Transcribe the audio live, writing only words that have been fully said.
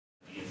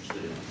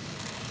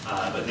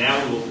But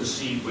now we will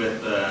proceed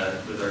with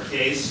our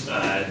case,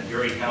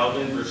 Gary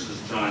Haugen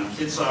versus John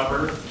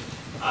Kitzhaber.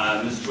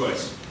 Ms.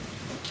 Joyce.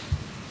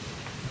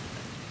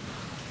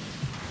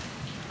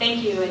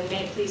 Thank you, and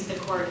may it please the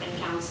court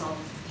and counsel.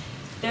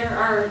 There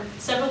are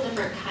several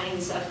different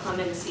kinds of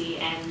clemency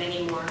and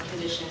many more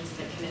conditions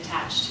that can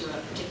attach to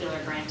a particular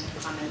grant of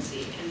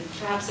clemency. And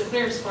perhaps the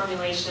clearest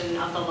formulation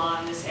of the law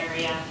in this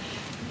area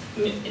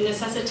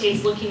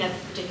necessitates looking at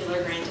the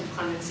particular grant of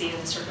clemency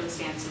and the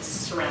circumstances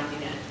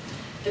surrounding it.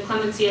 The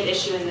clemency at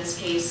issue in this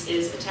case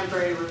is a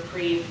temporary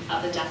reprieve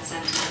of a death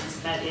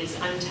sentence that is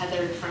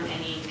untethered from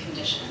any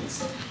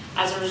conditions.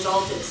 As a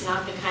result, it's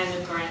not the kind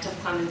of grant of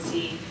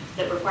clemency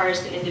that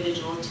requires the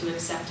individual to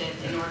accept it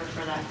in order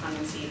for that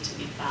clemency to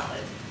be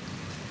valid.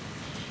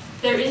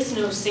 There is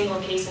no single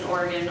case in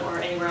Oregon or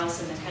anywhere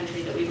else in the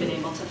country that we've been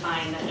able to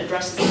find that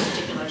addresses the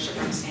particular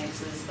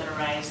circumstances that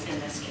arise in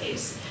this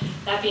case.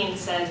 That being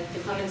said, the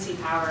clemency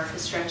power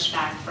has stretched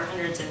back for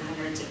hundreds and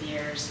hundreds of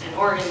years, and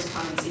Oregon's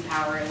clemency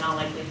power in all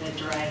likelihood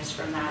derives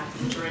from that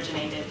which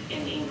originated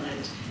in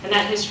England. And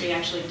that history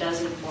actually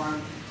does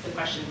inform the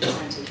question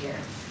presented here.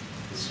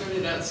 You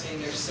started out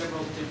saying there's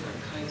several different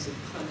kinds of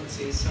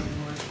clemency, some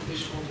more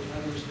traditional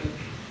than others, but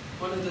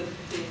one of the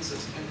things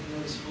that's kind of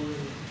noticeable in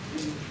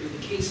reading through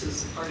the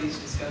cases the parties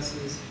discuss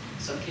is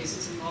some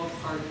cases involve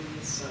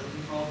pardons, some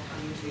involve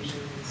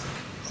commutations,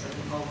 some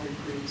involve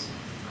reprieves.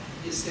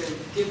 Is there a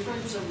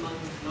difference among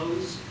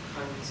those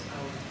kinds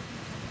of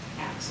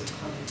acts of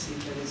clemency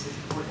that is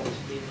important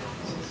to the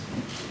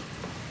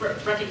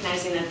analysis?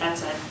 Recognizing that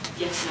that's a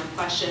yes/no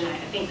question, I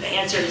think the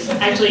answer is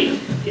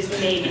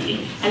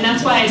maybe. And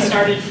that's why I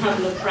started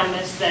from the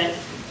premise that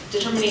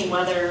determining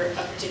whether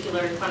a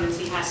particular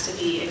clemency has to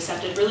be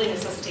accepted really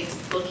necessitates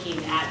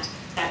looking at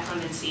that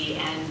clemency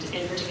and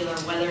in particular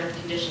whether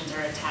conditions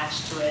are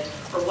attached to it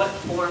or what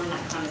form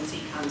that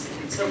clemency comes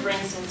in. So for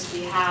instance,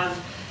 we have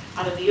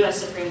out of the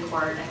U.S. Supreme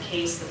Court a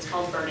case that's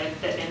called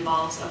Verdict that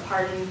involves a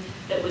pardon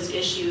that was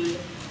issued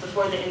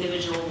before the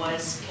individual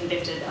was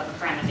convicted of a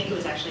crime. I think it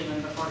was actually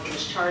even before he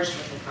was charged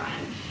with a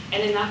crime.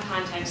 And in that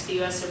context, the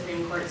U.S.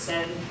 Supreme Court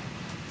said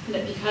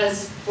that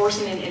because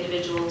forcing an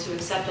individual to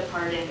accept a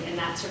pardon in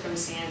that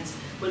circumstance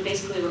would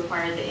basically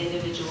require the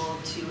individual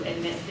to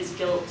admit his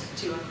guilt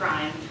to a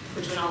crime,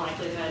 which would in all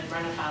likelihood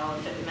run afoul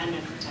of Fifth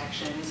Amendment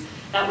protections,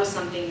 that was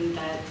something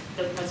that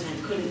the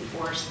president couldn't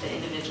force the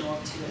individual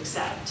to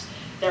accept.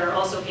 There are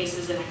also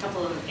cases in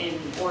in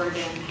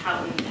Oregon,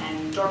 Houghton,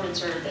 and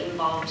Dormanter that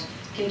involved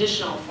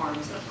conditional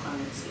forms of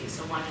clemency.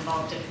 So one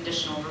involved a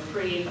conditional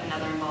reprieve,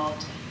 another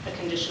involved a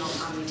conditional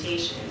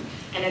commutation.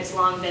 And it's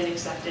long been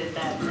accepted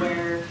that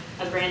where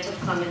a grant of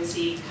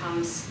clemency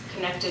comes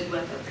connected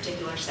with a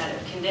particular set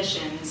of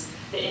conditions,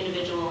 the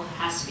individual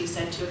has to be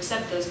said to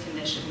accept those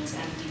conditions,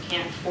 and you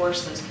can't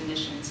force those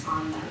conditions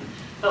on them.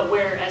 But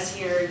whereas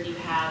here you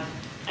have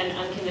an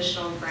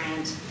unconditional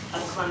grant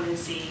of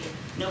clemency,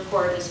 no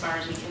court, as far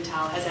as we can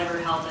tell, has ever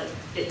held that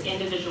the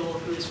individual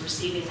who is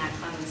receiving that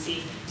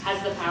clemency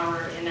has the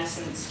power, in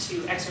essence,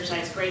 to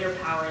exercise greater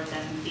power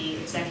than the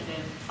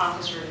executive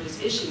officer who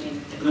is issuing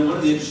the clemency. One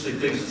of the interesting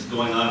things that's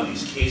going on in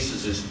these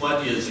cases is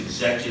what is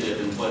executive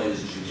and what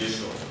is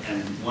judicial.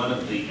 And one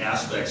of the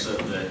aspects of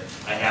the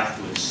I have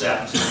to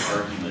accept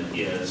argument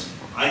is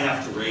I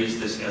have to raise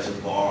this as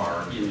a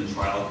bar in the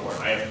trial court.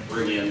 I have to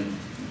bring in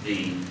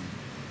the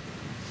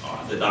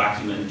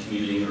document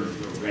commuting or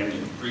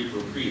granting a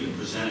reprieve and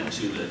present it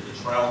to the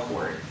trial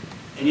court.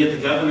 And yet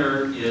the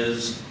governor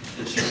is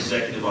the chief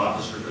executive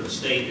officer for the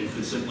state and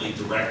could simply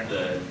direct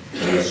the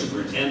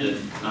superintendent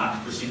not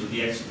to proceed with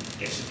the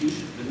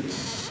execution, couldn't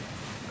he?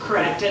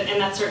 Correct, and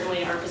that's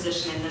certainly our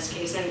position in this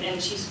case.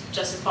 And Chief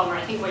Justice Palmer,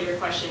 I think what your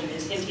question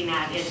is hinting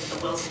at is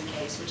the Wilson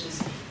case, which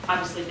has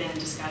obviously been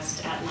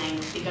discussed at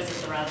length because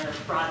of the rather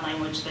broad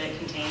language that it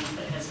contains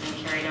that has been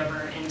carried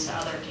over into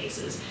other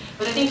cases.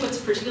 But I think what's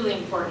particularly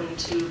important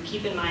to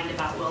keep in mind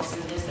about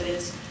Wilson is that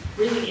it's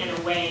really, in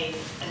a way,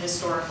 a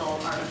historical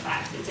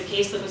artifact. It's a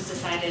case that was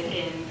decided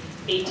in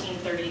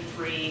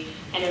 1833,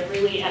 and it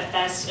really, at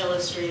best,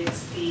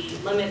 illustrates the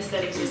limits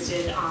that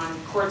existed on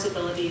courts'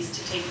 abilities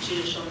to take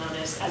judicial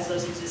notice as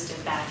those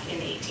existed back in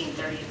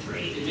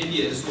 1833. It may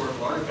be a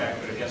historical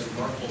artifact, but it has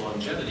remarkable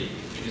longevity.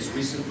 As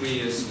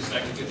recently as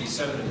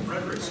 1957 in the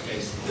Fredericks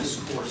case,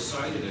 this court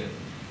cited it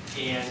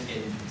and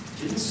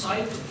didn't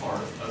cite the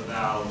part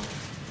about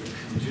the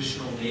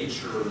conditional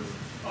nature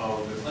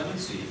of the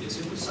clemency. It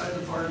simply cited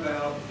the part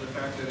about the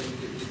fact that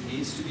it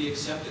needs to be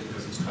accepted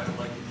because it's kind of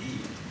like a deed.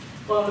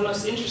 Well, the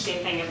most interesting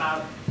thing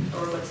about,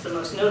 or what's the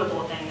most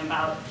notable thing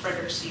about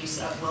Frederick's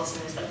use of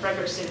Wilson is that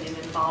Frederick's didn't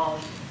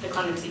involve the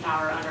clemency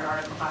power under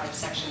Article 5,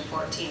 Section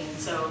 14.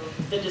 So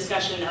the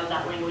discussion of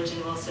that language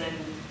in Wilson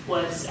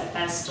was at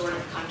best sort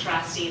of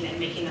contrasting and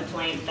making the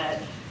point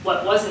that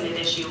what wasn't an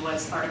issue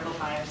was Article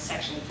 5,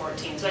 Section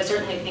 14. So I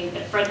certainly think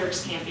that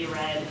Frederick's can't be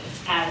read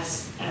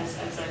as I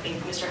think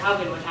Mr.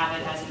 Haugen would have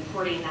it, as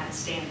importing that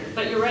standard.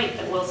 But you're right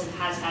that Wilson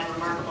has had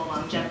remarkable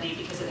longevity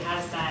because it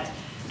has that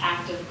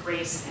act of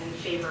grace and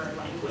favor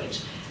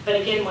language. But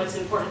again, what's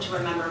important to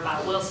remember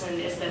about Wilson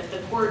is that the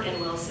court in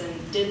Wilson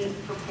didn't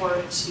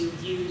purport to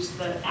use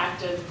the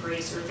act of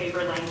grace or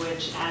favor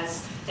language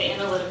as the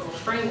analytical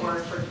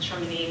framework for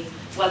determining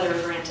whether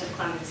a grant of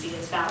clemency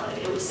is valid.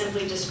 It was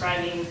simply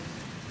describing,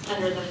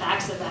 under the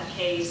facts of that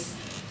case,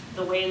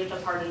 the way that the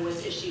pardon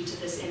was issued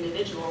to this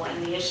individual,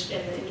 and the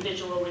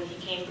individual, when he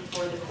came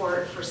before the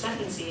court for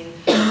sentencing,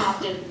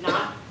 opted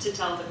not to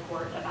tell the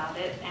court about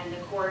it, and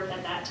the court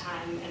at that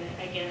time,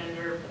 and again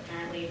under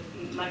apparently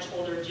much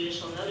older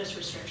judicial notice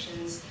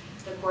restrictions,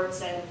 the court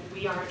said,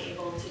 we aren't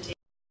able to take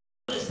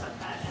notice of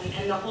that.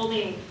 And the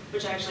holding,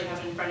 which I actually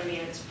have in front of me,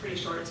 and it's pretty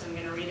short, so I'm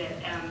going to read it,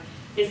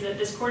 is that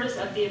this court is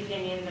of the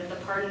opinion that the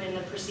pardon in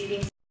the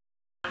proceedings,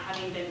 not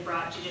having been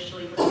brought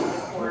judicially before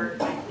the court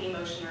by plea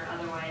motion or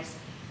otherwise,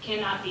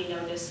 cannot be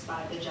noticed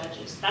by the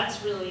judges.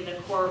 That's really the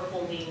core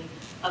holding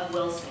of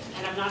Wilson.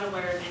 And I'm not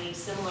aware of any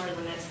similar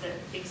limits that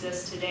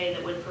exist today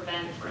that would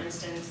prevent, for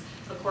instance,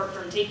 a court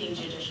from taking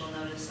judicial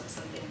notice of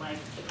something like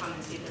the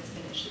clemency that's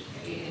been issued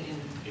here.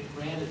 And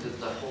granted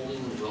that the holding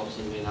in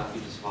Wilson may not be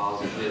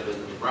dispositive,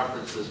 and the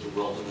references to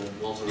Wilson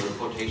and the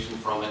quotation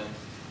from it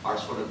are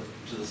sort of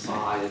to the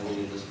side in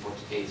many of this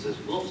court's cases.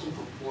 Wilson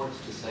purports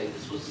to say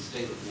this was the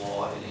state of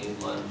law in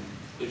England,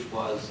 which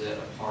was that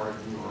a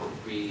pardon or a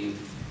reprieve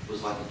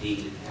was like a deed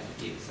and had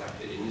to be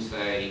accepted. And you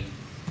say,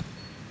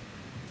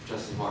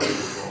 Justice Martin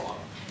was wrong.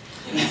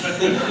 I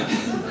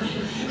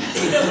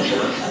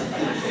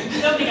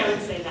don't think I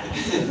would say that.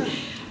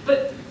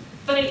 But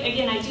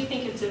again, I do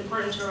think it's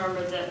important to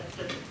remember that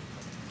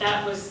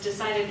that was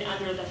decided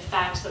under the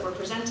facts that were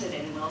presented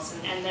in Wilson,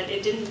 and that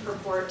it didn't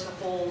purport to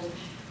hold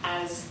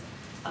as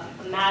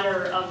a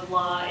matter of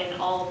law in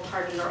all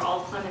pardon or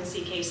all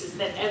clemency cases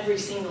that every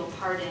single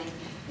pardon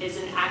is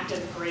an act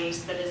of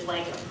grace that is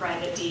like a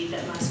private deed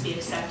that must be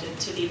accepted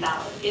to be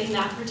valid. In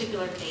that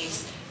particular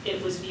case,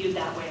 it was viewed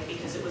that way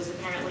because it was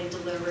apparently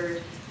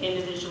delivered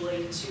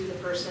individually to the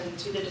person,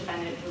 to the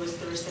defendant who was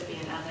the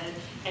recipient of it.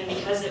 And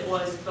because it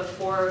was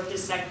before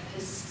his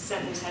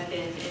sentence had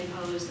been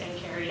imposed and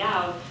carried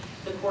out,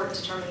 the court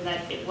determined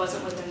that it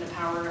wasn't within the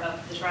power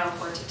of the trial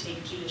court to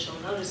take judicial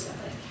notice of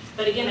it.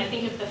 But again, I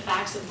think if the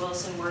facts of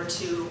Wilson were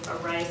to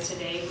arise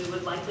today, we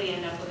would likely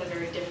end up with a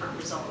very different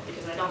result,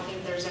 because I don't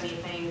think there's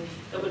anything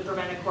that would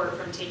prevent a court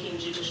from taking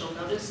judicial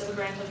notice of a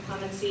grant of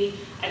clemency.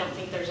 I don't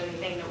think there's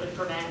anything that would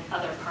prevent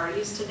other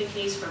parties to the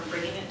case from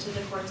bringing it to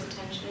the court's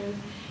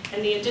attention.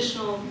 And the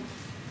additional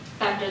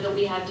factor that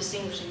we have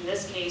distinguishing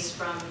this case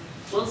from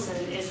Wilson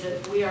is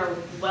that we are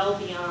well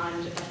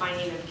beyond a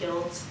finding of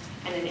guilt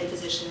and an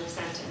imposition of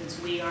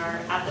sentence. We are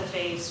at the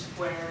phase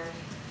where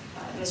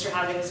Mr.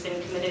 Haugen has been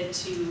committed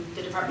to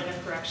the Department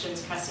of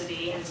Corrections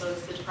custody, and so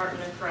it's the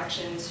Department of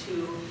Corrections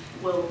who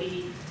will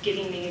be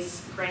giving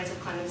these grants of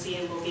clemency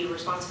and will be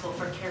responsible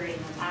for carrying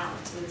them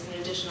out. So it's an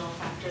additional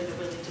factor that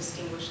really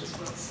distinguishes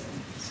Wilson.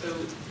 So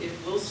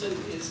if Wilson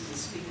is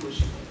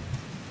distinguishable,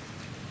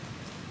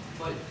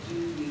 what do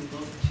we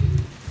look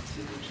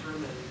to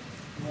determine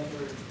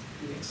whether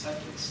the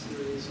acceptance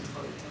theory is a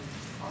part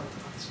of our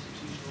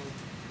constitutional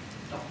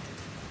doctrine?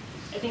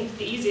 I think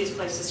the easiest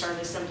place to start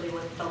is simply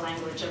with the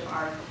language of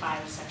Article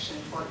 5, Section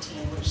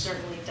 14, which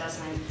certainly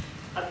doesn't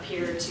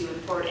appear to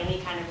import any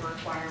kind of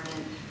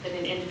requirement that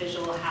an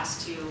individual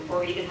has to,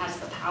 or even has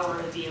the power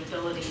or the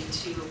ability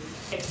to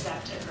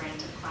accept a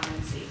grant of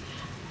clemency.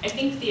 I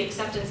think the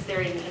acceptance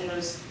theory and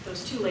those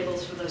two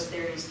labels for those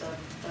theories, the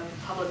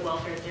public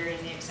welfare theory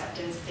and the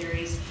acceptance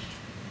theories,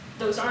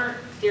 those aren't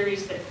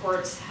theories that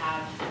courts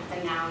have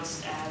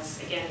announced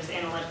as, again, as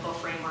analytical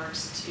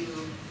frameworks to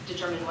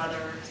determine whether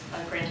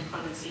a grant of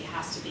clemency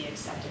has to be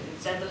accepted.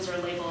 Instead, those are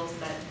labels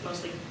that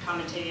mostly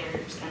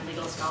commentators and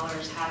legal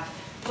scholars have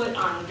put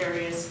on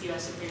various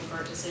U.S. Supreme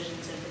Court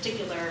decisions in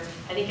particular,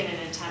 I think in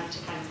an attempt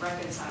to kind of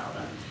reconcile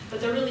them.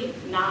 But they're really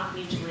not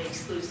mutually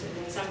exclusive.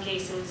 In some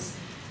cases,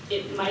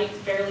 it might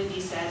fairly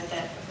be said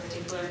that a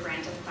particular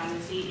grant of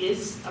clemency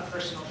is a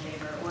personal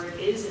favor or it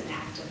is an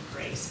act of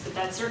grace, but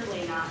that's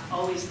certainly not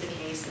always the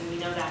case, and we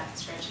know that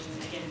stretching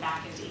again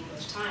back into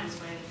English times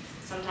when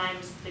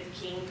sometimes the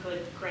king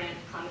could grant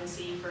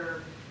clemency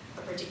for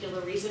a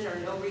particular reason or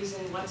no reason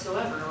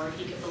whatsoever, or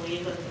he could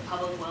believe that the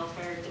public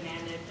welfare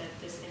demanded that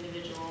this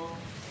individual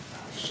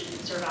shouldn't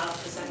serve out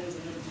the sentence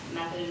in the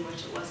method in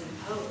which it was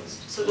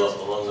imposed. So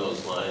along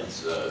those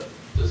lines,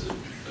 does it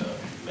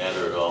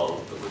matter at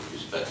all with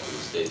respect to the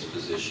state's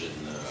position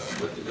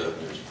what the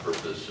governor's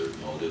purpose or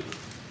motive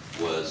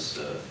was?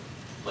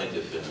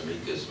 Plaintiff and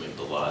amicus make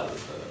a lot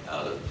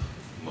out of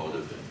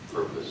motive and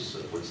purpose.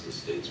 What's the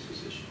state's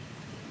position?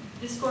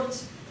 This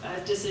court's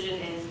decision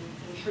in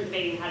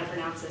debating how to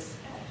pronounce this,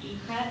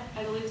 ECRET,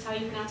 I believe is how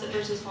you pronounce it,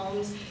 versus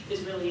Holmes,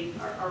 is really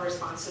our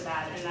response to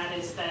that, and that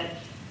is that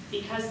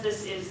because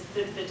this is,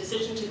 the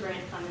decision to grant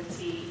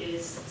clemency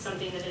is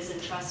something that is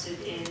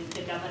entrusted in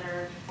the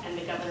governor and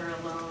the governor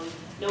alone,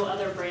 no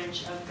other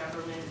branch of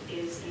government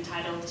is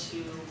entitled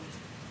to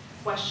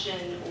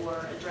question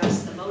or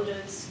address the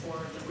motives or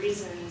the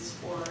reasons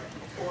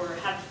or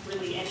have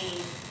really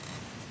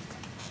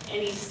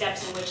any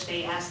steps in which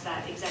they ask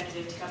that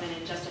executive to come in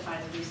and justify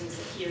the reasons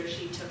that he or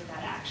she took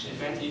that action. In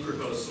fact, ECR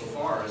goes so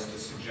far as to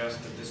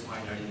suggest that this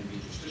might not even be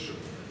justiciable.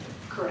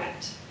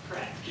 Correct,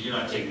 correct. You're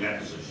not taking that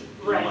position.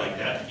 You Right. don't like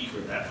that,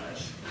 ECR that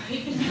much.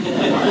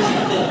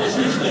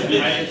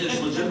 It's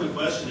a legitimate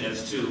question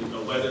as to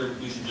whether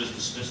we should just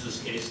dismiss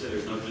this case, that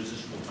there's no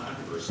justiciable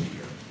controversy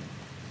here.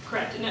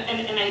 Correct, and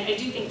I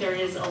do think there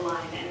is a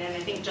line, and I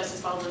think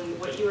Justice Baldwin,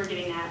 what you were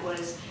getting at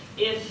was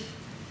if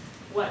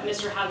what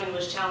Mr. Haugen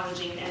was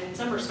challenging, and in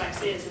some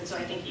respects is, and so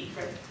I think he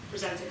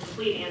presents a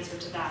complete answer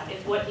to that,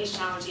 if what he's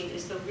challenging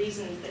is the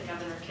reasons that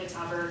Governor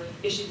Kitzhaber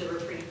issued the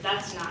reprieve,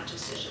 that's not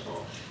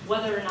justiciable.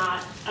 Whether or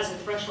not, as a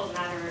threshold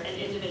matter, an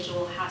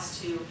individual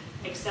has to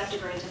accept a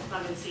grant of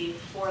clemency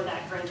for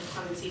that grant of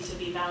clemency to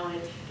be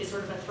valid is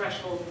sort of a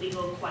threshold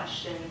legal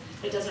question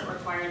that doesn't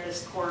require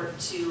this court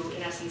to,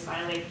 in essence,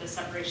 violate the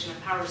separation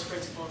of powers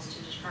principles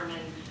to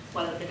determine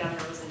whether the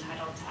governor was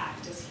entitled to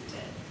act as he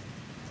did.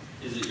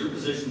 Is it your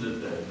position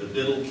that the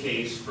Biddle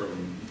case from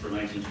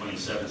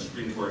 1927,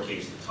 Supreme Court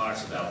case that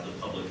talks about the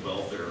public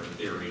welfare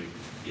theory,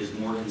 is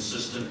more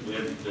consistent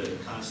with the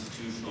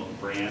constitutional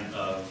grant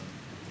of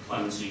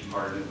clemency,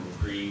 pardon,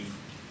 reprieve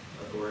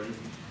authority?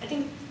 I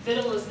think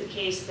Biddle is the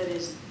case that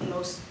is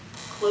most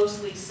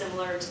closely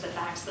similar to the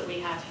facts that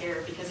we have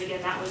here, because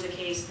again, that was a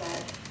case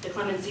that the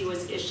clemency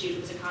was issued,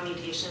 it was a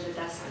commutation of the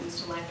death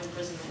sentence to life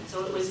imprisonment.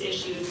 So it was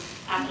issued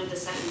after the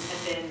sentence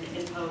had been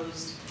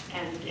imposed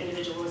and the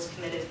individual was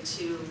committed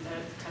to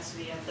the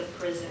custody of the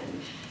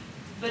prison.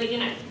 But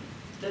again,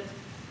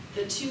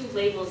 the two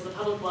labels, the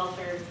public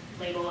welfare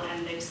label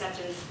and the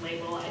acceptance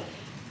label,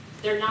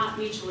 they're not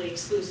mutually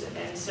exclusive.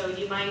 And so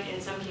you might,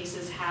 in some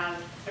cases,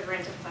 have a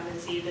grant of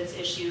clemency that's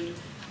issued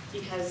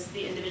because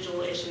the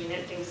individual issuing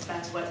it thinks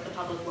that's what the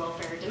public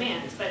welfare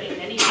demands. But in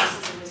many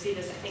cases, and we see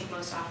this, I think,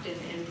 most often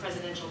in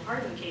presidential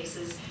pardon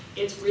cases,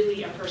 it's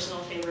really a personal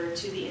favor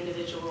to the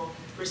individual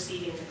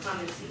receiving the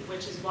clemency,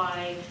 which is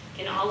why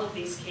in all of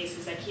these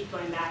cases, I keep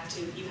going back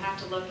to, you have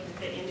to look at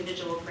the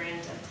individual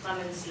grant of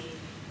clemency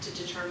to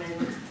determine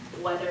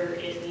whether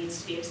it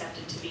needs to be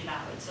accepted to be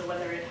valid. So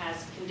whether it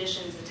has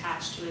conditions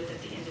attached to it that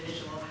the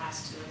individual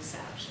has to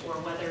accept, or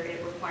whether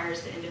it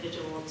requires the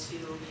individual to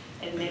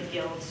admit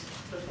guilt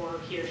before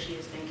he or she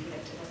has been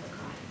convicted of a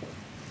crime.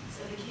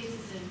 So the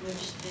cases in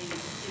which the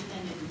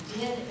defendant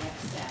did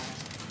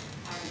accept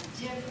are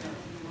different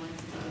than the ones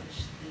in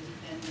which the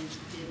defendant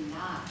did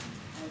not,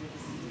 I would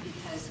assume,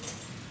 because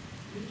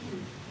we can,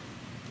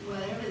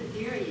 whatever the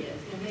theory is,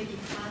 there may be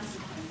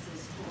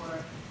consequences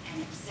for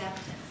an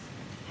acceptance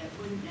that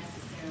wouldn't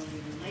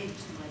necessarily relate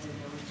to whether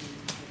there would be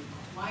a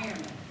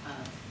requirement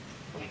of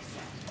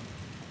acceptance.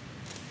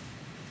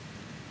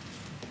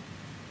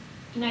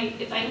 And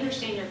if I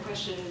understand your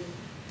question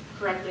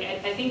correctly,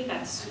 I think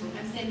that's...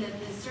 I'm saying that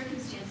the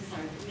circumstances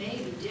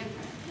may be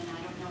different, and I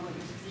don't know what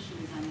your position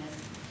is on this.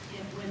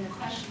 When the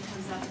question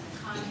comes up in the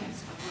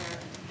context of where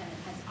a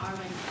defendant has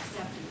already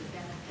accepted the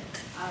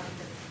benefits of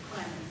the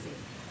clemency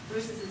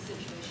versus a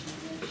situation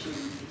in which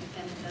the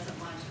defendant doesn't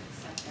want to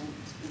accept them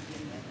to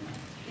begin with. And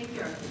I think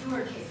there are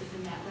fewer cases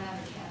in that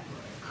latter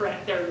category.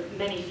 Correct. There are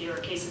many fewer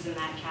cases in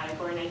that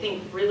category, and I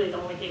think really the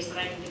only case that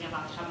I can think of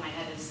off the top of my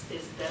head is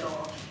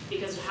Biddle,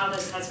 because how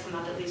this has come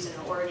up, at least in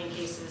the Oregon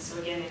cases, so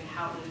again in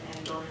Houghton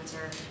and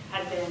Dormanzer,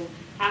 had been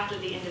after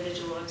the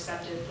individual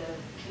accepted the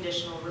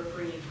conditional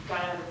reprieve,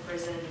 got out of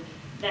prison,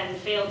 then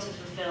failed to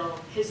fulfill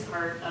his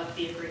part of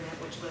the agreement,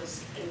 which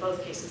was in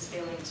both cases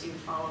failing to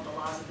follow the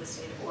laws of the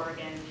state of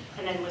Oregon,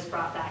 and then was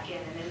brought back in.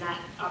 And in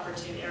that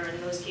opportunity, or in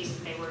those cases,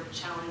 they were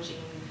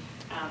challenging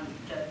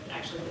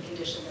actually the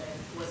condition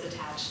that was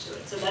attached to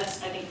it. So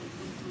that's, I think,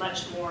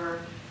 much more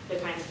the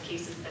kind of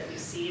cases that we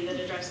see that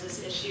address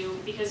this issue,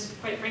 because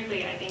quite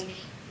frankly, I think,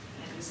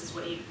 and this is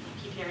what you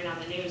keep hearing on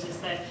the news, is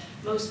that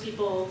most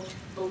people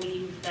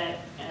believe that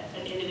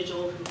an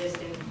individual who has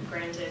been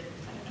granted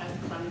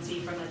a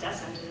clemency from a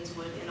death sentence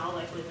would, in all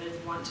likelihood,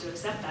 want to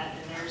accept that.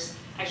 And there's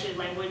actually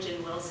language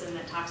in Wilson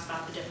that talks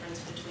about the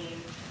difference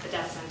between a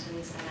death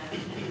sentence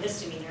and a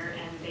misdemeanor,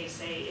 and they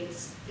say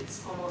it's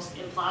almost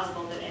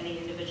implausible that any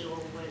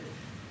individual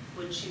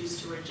would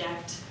choose to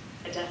reject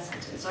a death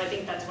sentence. So I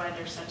think that's why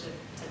there's such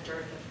a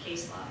dearth of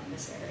case law in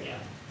this area.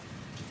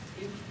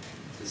 You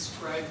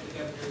described the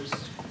governor's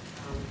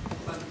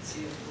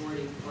clemency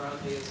authority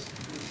broadly as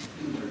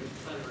very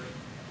plenary.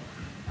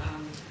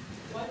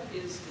 What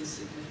is the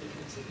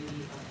significance of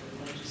any of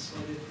the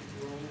legislative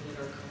role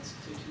that our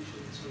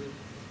Constitution sort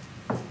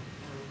of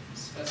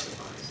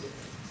specifies?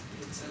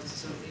 It sounds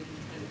so maybe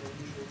kind of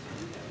unusual to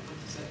do that. What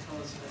does that tell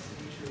us about the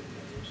nature of the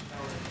governor's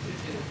power?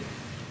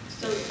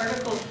 So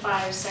Article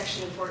 5,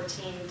 Section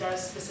 14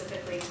 does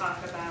specifically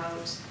talk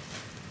about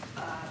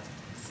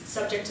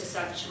subject to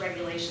such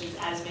regulations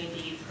as may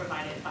be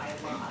provided by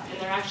law. And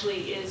there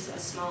actually is a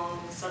small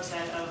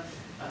subset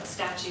of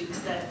statutes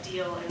that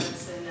deal, and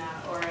it's in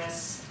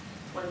ORS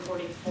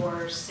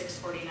 144,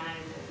 649,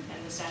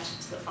 and the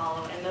statutes that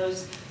follow. And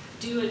those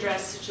do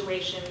address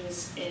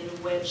situations in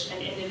which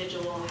an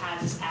individual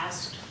has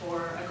asked for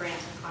a grant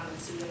of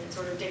clemency, and it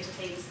sort of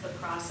dictates the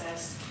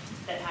process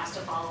that has to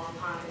follow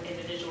upon an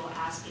individual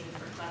asking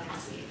for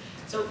clemency.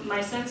 So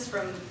my sense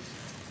from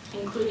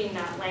including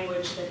that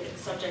language that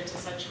it's subject to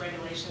such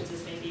regulations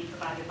as may be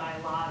provided by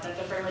law, that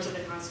the framers of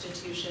the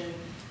Constitution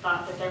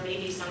thought that there may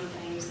be some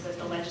things that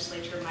the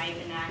legislature might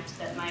enact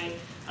that might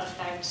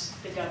affect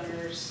the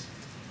governor's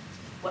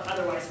what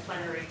otherwise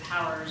plenary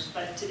powers,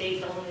 but to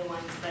date the only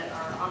ones that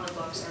are on the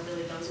books are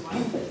really those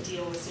ones that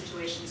deal with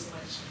situations in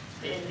which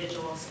the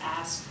individuals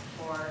ask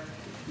for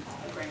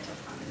a grant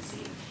of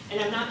clemency.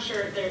 And I'm not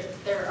sure,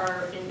 there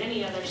are in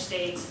many other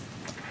states,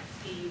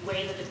 the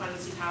way that the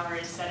clemency power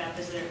is set up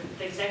is that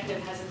the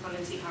executive has a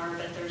clemency power,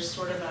 but there's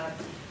sort of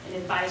an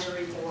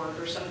advisory board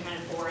or some kind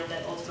of board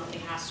that ultimately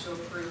has to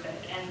approve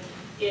it. And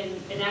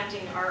in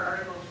enacting our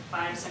Article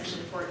 5, Section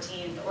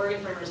 14, the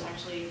Oregon framers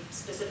actually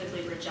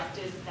specifically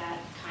rejected that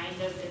kind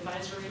of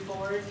advisory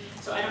board.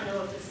 So I don't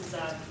know if this is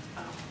a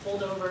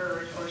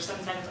holdover or some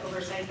kind of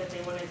oversight that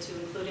they wanted to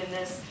include in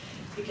this,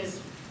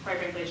 because quite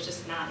frankly, it's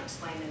just not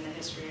explained in the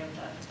history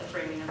of the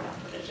framing of that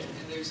provision.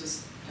 And there's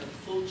this kind of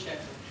full check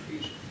of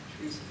treason.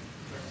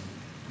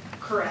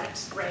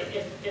 Correct, right.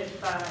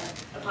 If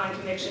upon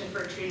conviction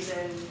for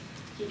treason,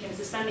 he can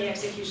suspend the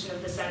execution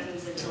of the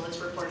sentence until it's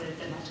reported at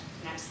the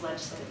next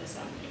legislative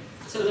assembly.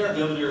 So the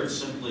governor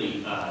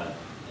simply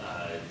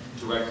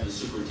directed the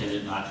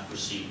superintendent not to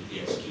proceed with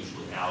the execution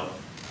without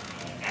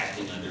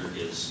acting under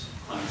his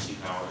clemency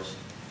powers,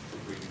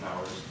 reprieve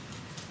powers.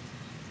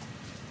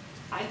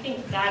 I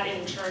think that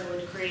in turn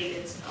would create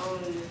its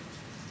own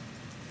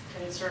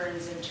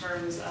concerns in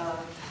terms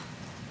of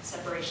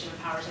separation of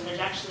powers. And there's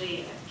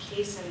actually a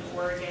case in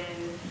Oregon,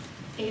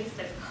 I think it's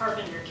the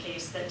Carpenter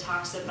case, that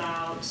talks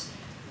about,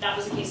 that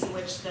was a case in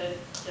which the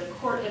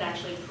court had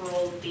actually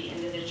paroled the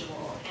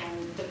individual.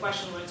 And the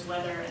question was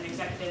whether an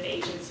executive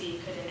agency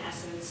could in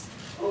essence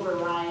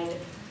override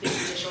the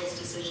judicial's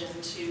decision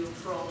to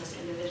parole this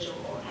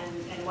individual.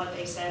 And what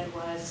they said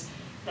was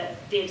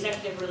that the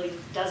executive really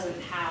doesn't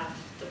have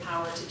the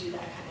power to do that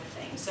kind of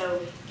thing. So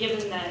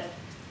given that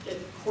the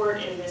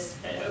court in this,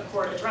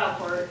 a trial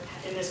court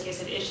in this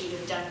case had issued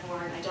a death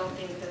warrant, I don't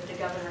think that the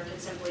governor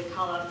could simply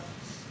call up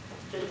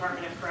the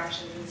Department of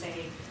Corrections and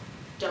say,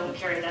 don't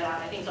carry that out.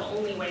 I think the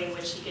only way in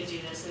which he could do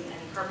this, and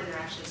Carpenter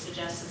actually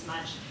suggests as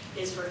much,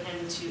 is for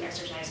him to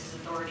exercise his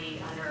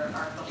authority under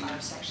Article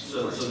 5,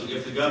 Section 14. So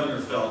if the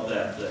governor felt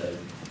that the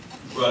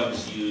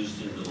drugs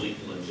used in the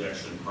lethal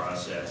injection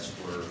process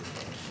were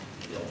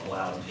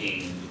allowed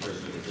pain to the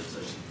prisoner, if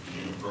it's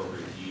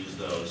inappropriate to use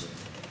those,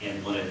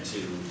 and wanted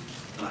to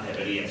not have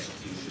any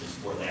executions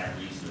for that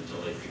reason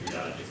until they figured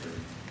out a different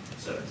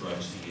set of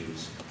drugs to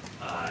use,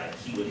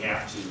 he would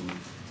have to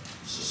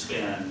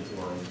suspend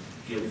or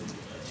give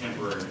a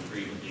temporary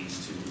reprieve at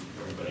least to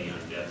everybody on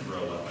death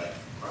row while that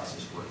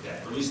process worked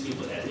out, or at least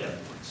people that had death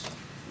warrants.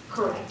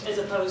 Correct, as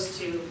opposed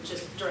to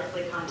just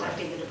directly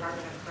contacting the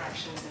Department of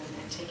Corrections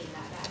and taking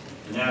that back.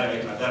 And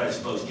that I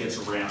suppose gets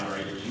around, or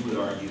you would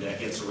argue that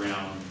gets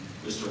around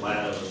Mr.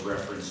 Latto's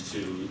reference to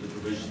the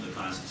provisions of the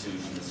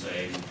Constitution that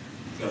say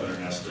the governor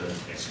has to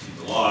execute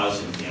the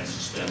laws and can't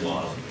suspend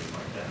laws and things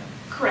like that.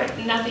 Correct.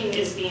 Nothing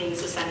is being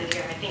suspended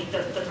here. I think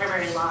the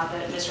primary law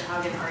that Mr.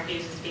 Haugen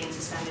argues is being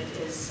suspended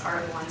is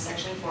Article 1,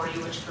 Section 40,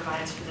 which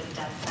provides for the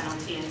death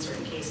penalty in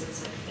certain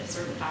cases if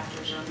certain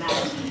factors are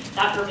met.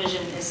 That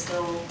provision is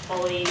still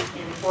fully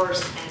in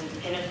force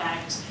and in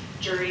effect.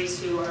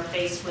 Juries who are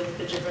faced with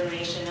the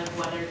determination of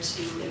whether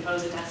to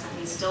impose a death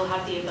sentence still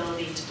have the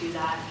ability to do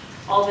that.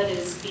 All that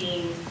is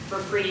being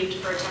reprieved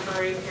for a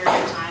temporary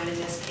period of time in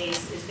this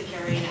case is the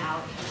carrying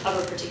out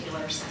of a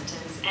particular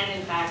sentence. And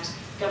in fact,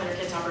 Governor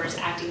Kitzhaber is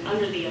acting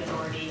under the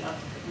authority of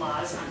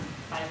laws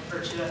by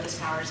virtue of his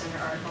powers under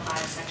Article 5,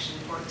 Section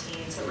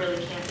 14. So it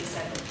really can't be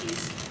said that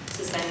he's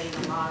suspending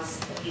the laws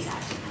that he's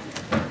acting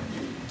under.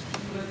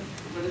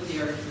 One of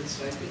the arguments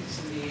that I think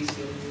some of the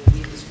ACLU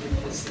need is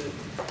that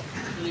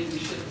really we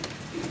shouldn't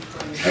be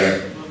trying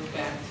to look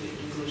back to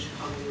English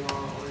common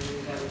law or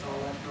any of that at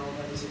all. After all,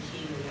 that was a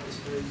key and that was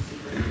very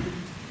different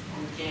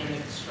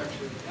organic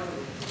structure of the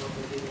government than what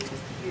we're dealing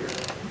with here.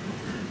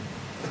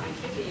 I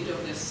think that you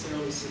don't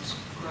necessarily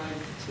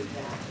subscribe to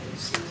that, and you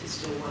seem to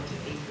still want to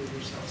anchor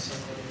yourself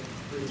somewhat in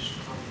British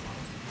common law.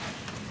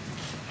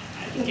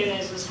 I think,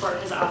 as this court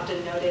has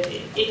often noted,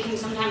 it can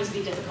sometimes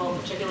be difficult,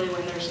 particularly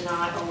when there's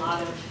not a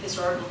lot of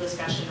historical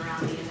discussion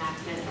around the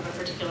enactment of a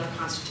particular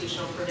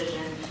constitutional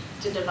provision,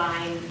 to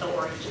divine the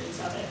origins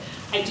of it.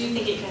 I do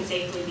think it can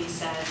safely be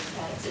said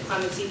that the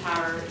clemency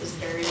power is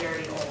very,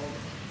 very old.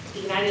 The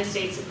United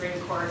States Supreme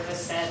Court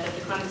has said that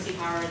the clemency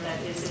power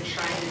that is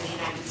enshrined in the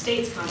United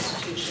States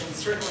Constitution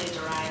certainly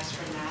derives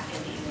from that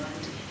in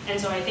England. And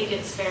so I think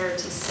it's fair to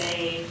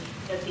say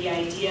that the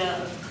idea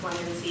of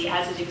clemency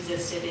as it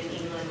existed in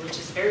England, which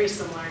is very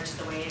similar to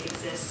the way it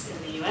exists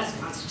in the U.S.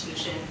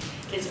 Constitution,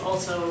 is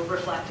also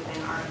reflected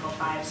in Article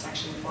 5,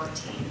 Section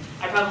 14.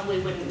 I probably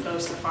wouldn't go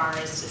so far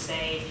as to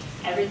say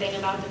everything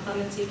about the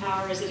clemency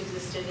power as it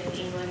existed in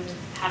England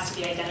has to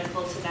be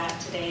identical to that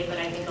today, but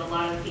I think a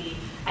lot of the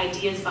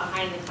ideas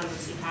behind the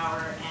clemency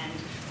power and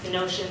the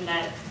notion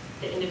that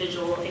the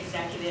individual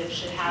executive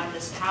should have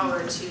this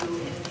power to,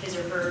 in his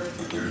or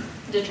her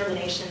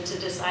determination, to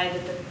decide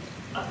that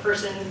a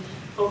person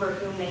over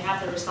whom they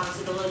have the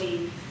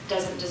responsibility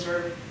doesn't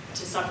deserve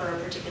to suffer a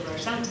particular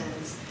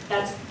sentence.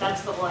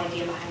 That's the whole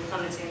idea behind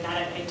clemency, and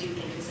that I do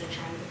think is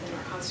enshrined within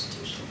our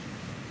Constitution.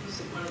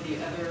 Is it one of the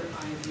other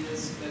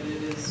ideas that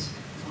it is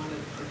one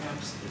of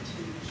perhaps the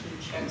two key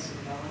checks and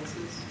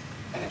balances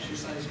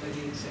exercised by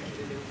the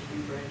executive and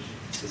three-branch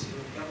system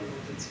of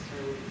government that's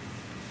fairly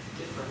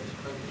different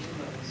from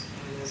England's,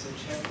 and as a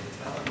check and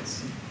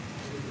balance,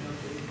 I would know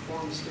that it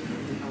informs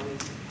differently how we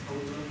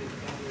look at the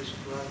governor's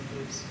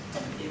prerogatives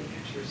in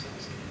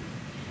exercising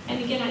it.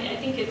 And again, I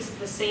think it's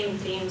the same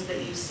themes that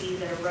you see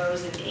that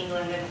arose in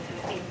England, and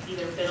I think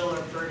either Biddle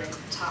or Burdick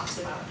talks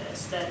about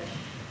this, that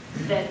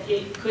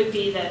it could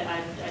be that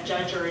a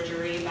judge or a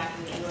jury back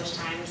in the English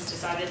times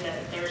decided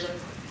that there's a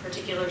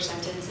particular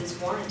sentence is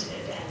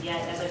warranted, and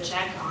yet as a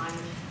check on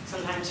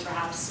sometimes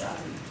perhaps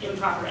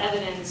improper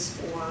evidence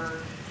or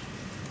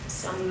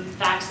some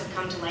facts have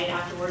come to light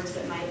afterwards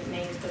that might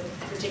make the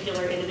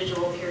particular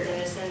individual appear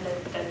innocent,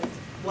 that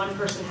one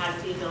person has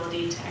the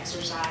ability to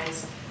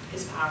exercise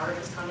his power,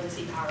 his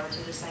clemency power,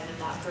 to decide that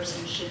that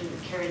person shouldn't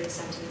carry the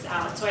sentence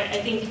out. So I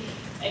think,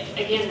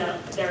 again,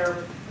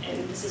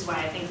 and this is why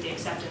I think the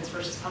acceptance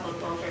versus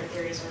public welfare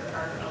theories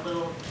are a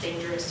little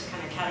dangerous to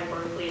kind of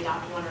categorically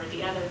adopt one or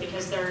the other,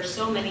 because there are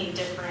so many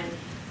different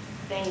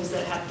things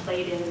that have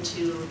played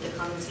into the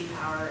clemency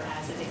power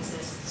as it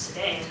exists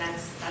today, and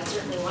that's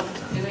certainly one of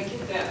them. And I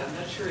get that. I'm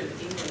not sure in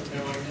England,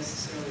 though, I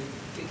necessarily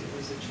think it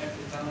was a check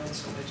and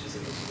balance so much as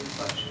it was a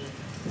reflection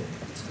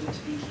of it's good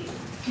to be here.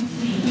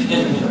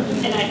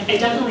 And I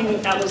definitely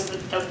think that was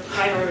the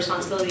primary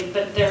responsibility,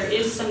 but there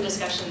is some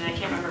discussion, and I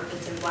can't remember if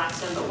it's in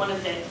Blackstone, but one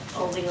of the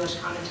Old English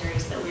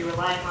commentaries that we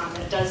rely upon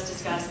that does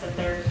discuss that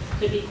there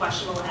could be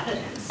questionable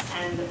evidence,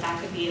 and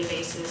that could be a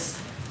basis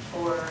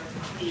for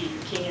the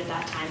king at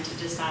that time to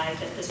decide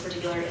that this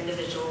particular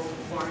individual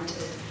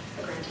warranted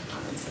a grant of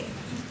clemency.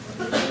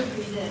 Would you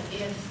agree that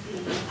if the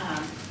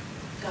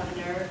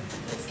governor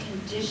puts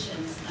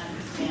conditions on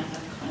the grant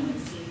of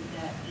clemency,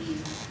 that the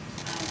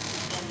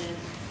defendant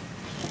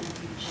can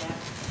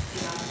reject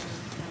the offer of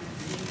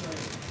clemency,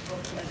 or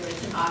whether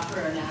it's an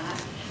offer or not,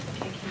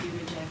 it can be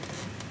rejected?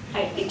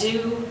 I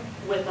do,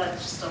 with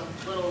just a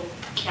little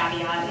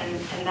caveat,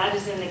 and that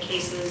is in the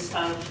cases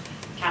of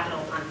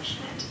capital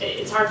punishment.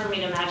 It's hard for me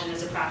to imagine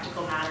as a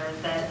practical matter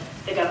that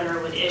the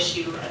governor would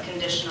issue a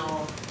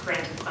conditional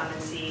grant of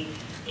clemency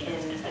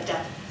in a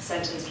death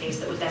sentence case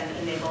that would then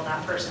enable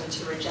that person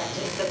to reject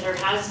it. But there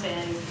has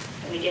been,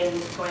 and again,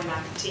 going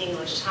back to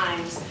English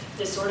times,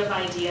 this sort of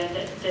idea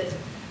that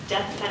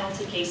death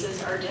penalty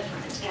cases are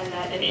different, and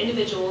that an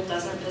individual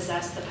doesn't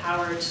possess the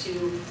power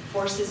to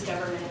force his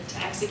government to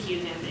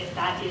execute him if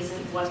that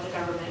isn't what the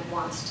government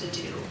wants to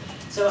do.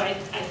 So I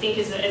think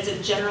as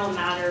a general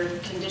matter,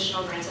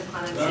 conditional grants of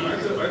clemency.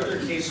 Are there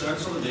cases, aren't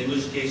some of the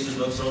English cases,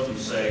 don't some of them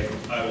say,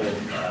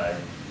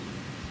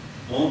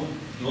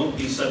 you won't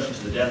be subject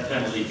to the death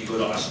penalty if you go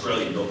to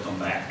Australia and don't come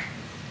back.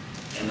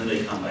 And then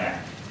they come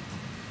back.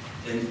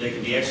 Then they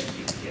can be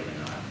executed again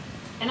or not.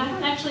 And I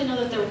don't actually know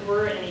that there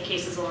were any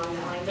cases along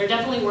that line. There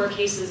definitely were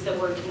cases that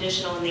were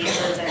conditional in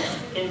nature that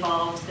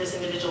involved this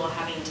individual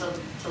having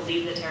to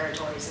leave the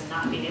territories and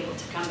not being able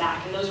to come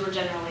back. And those were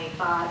generally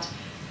thought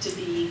to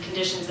be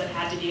conditions that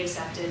had to be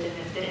accepted, and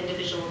if the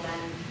individual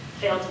then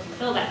failed to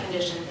fulfill that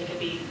condition, they could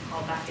be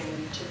called back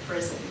into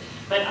prison.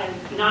 But I'm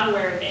not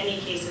aware of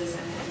any cases,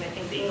 and I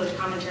think the English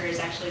commentary is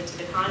actually to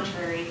the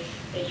contrary,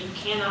 that you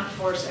cannot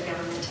force a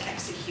government to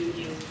execute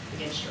you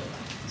against your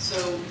will.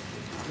 So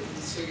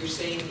you're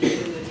saying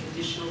even the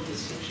conditional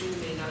distinction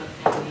may not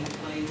have any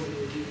play when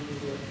you're dealing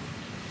with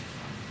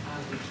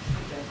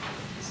death penalty?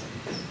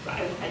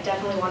 I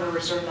definitely want to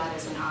reserve that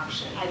as an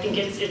option. I think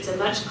it's a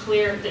much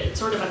clearer, it's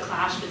sort of a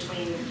clash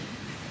between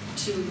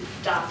two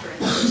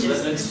doctrines.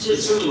 That's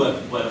certainly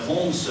what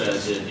Holmes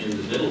says in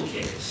the Biddle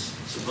case.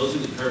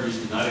 Supposing the Kirby's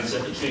did not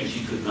accept the change,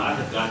 he could not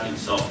have gotten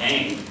himself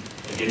hanged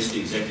against the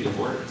executive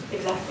order.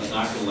 Exactly. He's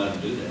not going to let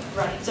him do that.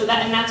 Right. So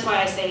that's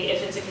why I say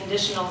if it's a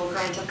conditional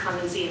grant of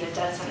clemency in a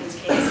death sentence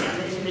case and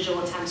the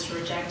individual attempts to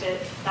reject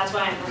it, that's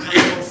why I'm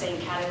uncomfortable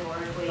saying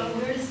categorically. But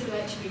where does the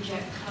right to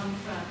reject come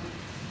from?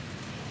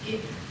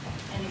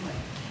 Anyway,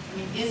 I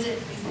mean, do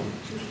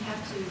we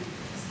have to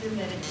assume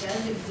that it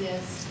does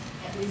exist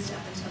at least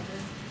up until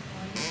this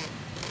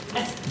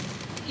point?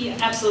 Yeah,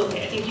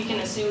 absolutely. I think you can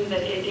assume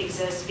that it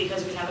exists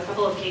because we have a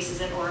couple of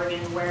cases in Oregon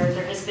where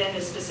there has been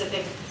a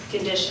specific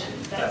condition.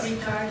 But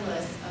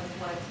regardless of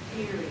what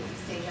theory,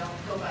 say don't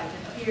go by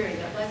the theory,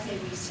 but let's say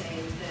we say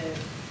the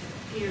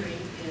theory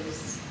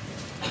is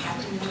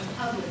acting in the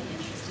public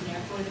interest, and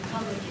therefore the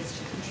public is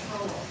to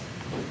control.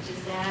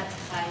 Does that,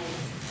 by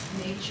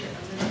its nature,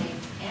 eliminate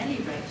any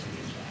right to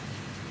reject?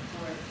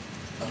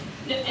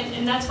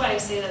 And that's why I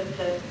say that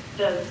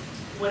the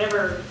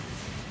whatever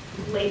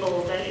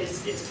label that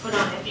is put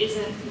on it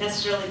isn't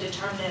necessarily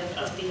determinative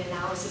of the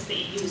analysis that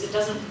you use. It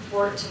doesn't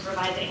purport to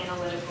provide the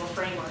analytical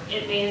framework.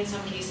 It may in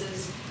some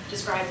cases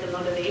describe the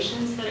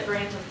motivations that a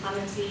grant of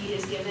clemency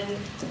is given,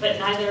 but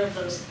neither of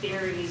those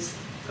theories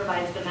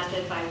provides the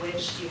method by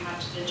which you have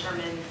to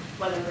determine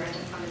whether a grant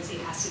of clemency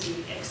has to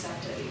be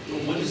accepted.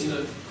 Well, what is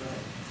the,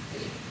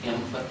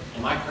 But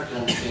am I correct in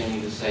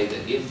understanding to say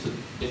that if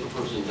a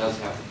person does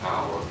have the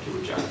power to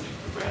reject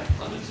a grant of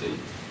clemency,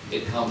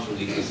 it comes from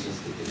the existence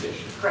of the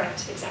condition?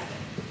 Correct, exactly.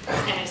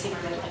 And I see my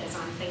red light is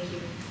on, thank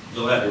you.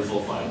 You'll have your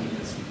full 5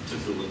 minutes. We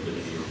took a little bit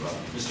of your rebuttal.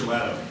 Mr.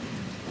 Watto.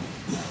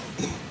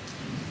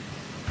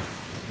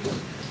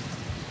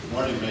 Good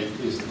morning, may it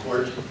please the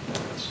court.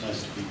 It's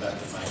nice to be back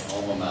at my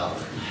alma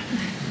mater.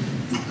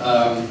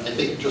 I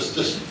think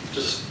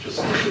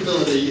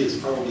justiciability is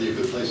probably a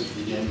good place to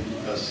begin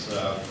because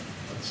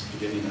it's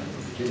beginning at the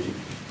beginning.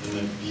 And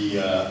that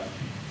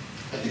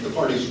I think the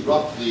parties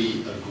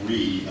roughly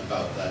agree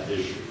about that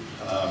issue.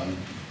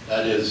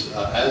 That is,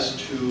 as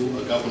to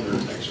a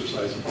governor's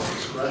exercise of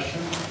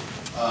discretion,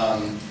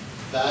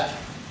 that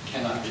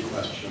cannot be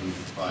questioned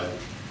by the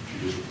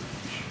judicial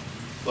branch.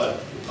 But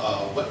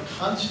what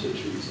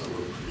constitutes a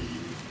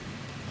reprieve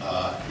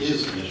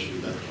is an issue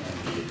that can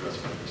be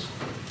addressed by this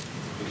court,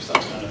 because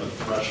that's kind of a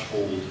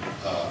threshold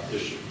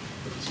issue.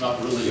 If it's not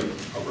really a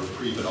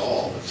reprieve at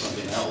all, but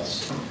something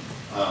else,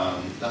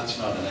 that's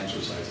not an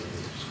exercise of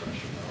his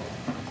discretion at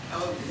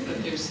all.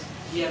 But there's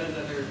yet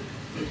another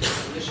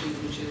issue,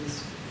 which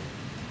is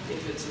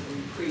if it's a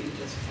reprieve, it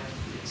doesn't have to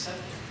be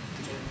accepted.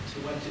 And to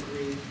what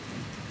degree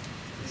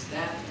is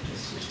that a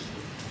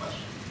justiciable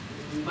question?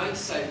 We might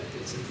say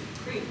it's a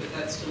reprieve, but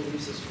that still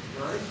leaves us with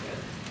the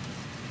argument.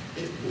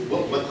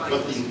 What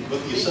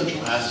the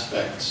essential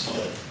aspects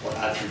or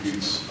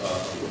attributes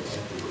of the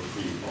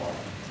reprieve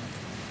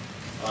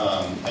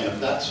are. And if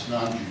that's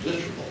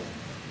non-judiciable,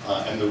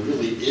 and there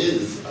really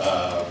is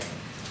a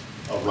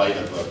right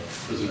of a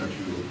prisoner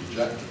to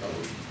reject a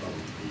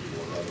reprieve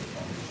or other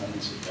form of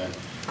clemency, then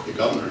the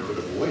governor could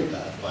avoid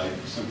that by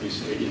simply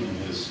stating in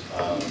his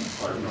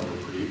pardon or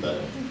reprieve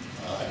that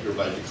I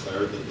hereby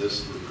declare that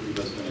this reprieve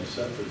has been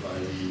accepted by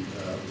the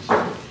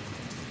recipient.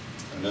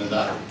 And then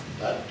that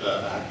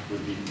act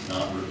would be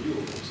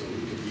non-reviewable, so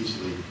we could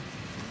easily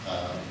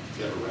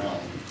get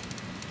around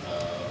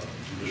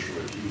judicial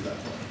review that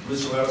way.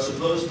 Mr. Watto,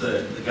 suppose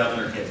the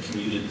governor had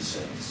commuted the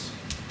sentence,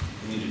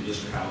 commuted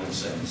Mr. Haugen's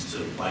sentence to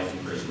life in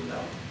prison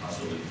without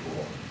possibility of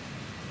parole.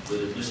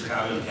 Would Mr.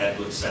 Haugen had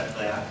to accept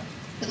that?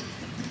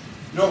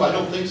 No, I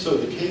don't think so.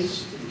 The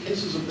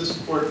cases of this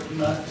court do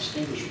not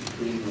distinguish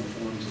between the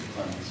forms of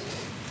clemency.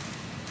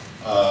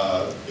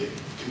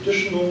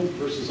 Conditional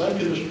versus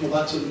unconditional,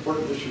 that's an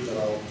important issue that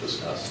I'll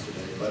discuss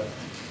today. But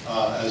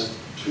as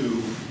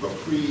to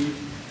reprieve,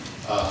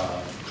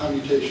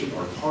 commutation,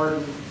 or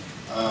pardon,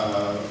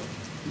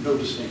 no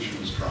distinction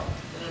is drawn.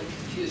 And I'm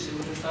confused. I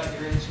would have thought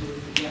your answer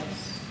would be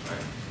yes.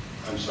 Right.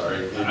 I'm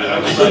sorry. I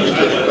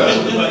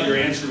thought your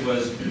answer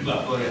was,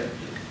 well, go ahead.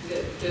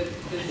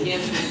 The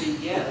answer would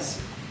be yes.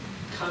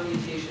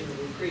 Commutation or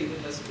reprieve,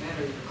 it doesn't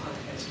matter, the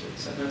client has to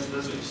accept it.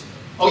 That's what you said.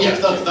 Oh, yes,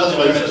 that's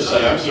what I meant to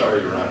say. I'm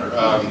sorry, Your Honor.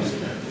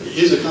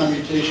 Is a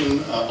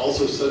commutation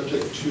also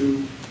subject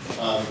to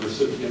the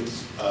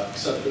recipient's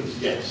acceptance?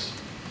 Yes.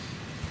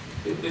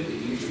 You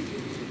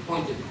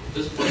point that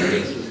this court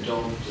cases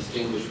don't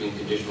distinguish between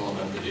conditional and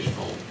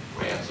unconditional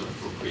grants of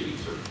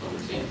reprieves or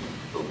clemency,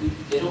 but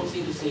they don't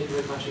seem to say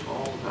very much at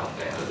all about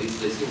that. At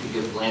least they seem to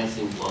give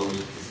glancing blows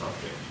at the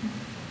subject.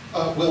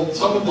 Well,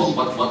 some of the...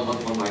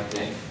 What might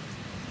think?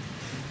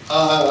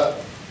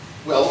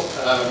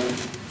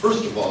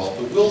 First of all,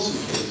 the Wilson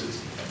case, it's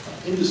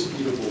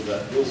indisputable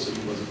that Wilson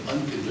was an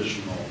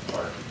unconditional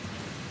pardon.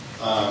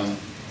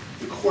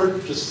 The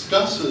court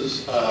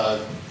discusses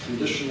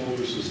conditional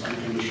versus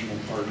unconditional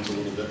pardons a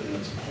little bit in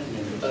its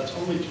opinion, but that's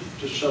only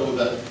to show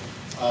that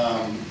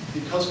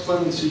because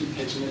clemency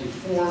takes many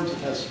forms, it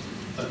has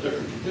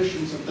different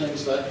conditions and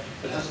things, that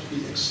it has to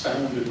be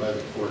expounded by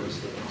the court, is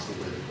the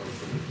way the court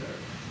put it there,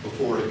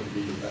 before it can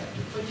be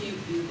effective. What do you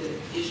view the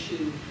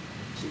issue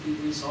to be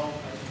resolved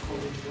by the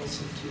court of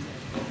Wilson to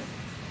that?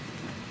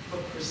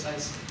 What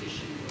precise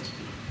issue was it?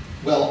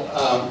 Well,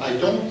 I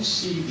don't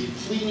see the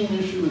pleading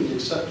issue and the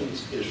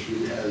acceptance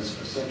issue as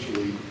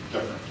essentially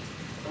different.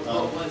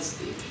 What was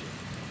the issue?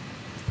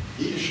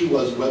 The issue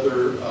was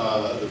whether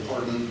the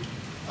pardon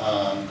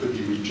could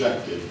be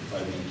rejected by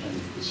the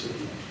intended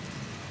recipient.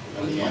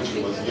 And the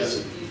answer was yes.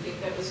 Do you think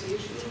that was the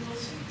issue in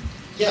Wilson?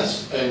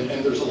 Yes,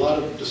 and there's a lot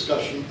of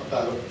discussion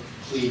about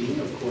pleading,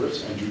 of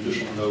course, and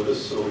judicial notice,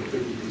 so it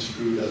could be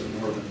construed as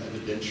more of an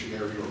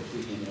evidentiary or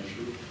pleading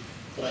issue.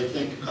 But I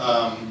think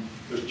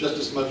there's just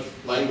as much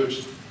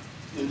language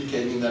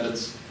indicating that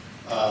it's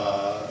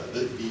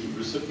the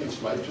recipient's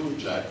right to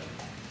reject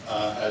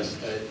as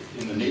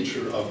in the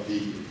nature of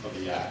the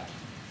act.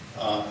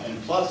 And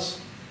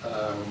plus,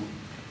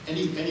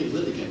 any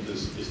litigant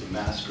is the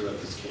master of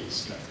his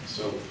case.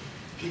 So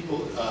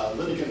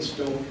litigants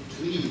don't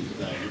plead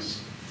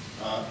things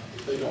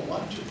if they don't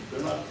want to.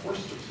 They're not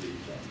forced to plead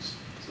things.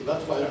 So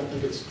that's why I don't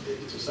think it's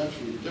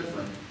essentially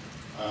different,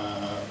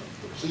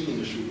 the pleading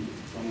issue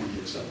from the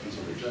acceptance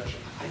or rejection.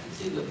 I can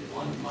see that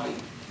one might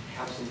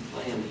have some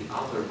play in the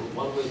other, but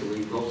one way to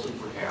read Wilson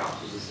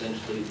perhaps is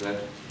essentially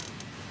that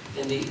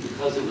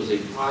because it was a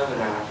private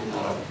act and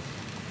not a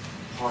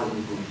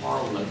pardon from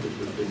Parliament, which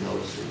would have been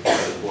noticed in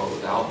the court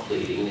without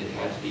pleading, it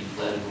had to be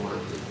pled in order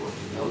for the court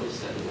to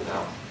notice it, and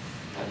without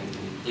having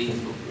any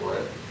pleading before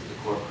it, the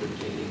court couldn't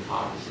take any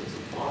cognizance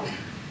of pardon.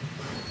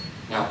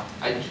 Now,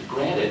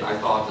 granted, I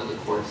thought that the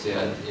court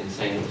said, in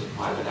saying it was a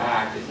private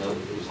act, it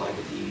noted it was like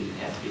a deed and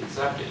had to be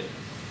accepted.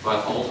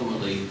 But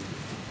ultimately,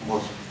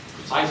 more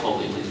precise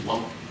holding, at least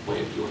one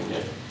way of doing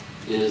it,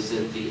 is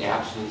that the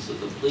absence of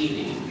the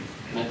pleading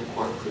meant the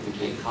court couldn't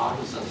take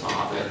cognizance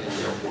of it and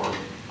therefore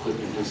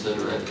couldn't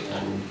consider it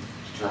in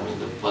determining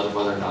whether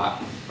or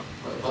not the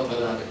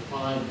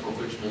crime for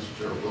which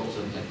Mr.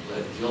 Wilson had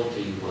pled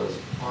guilty was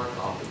part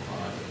of the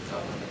crime that the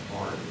government had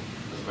pardoned.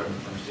 If I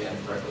understand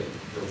correctly,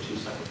 there were two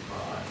separate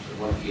crimes, and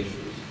one of the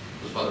issues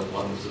was whether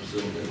one was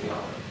subsumed in the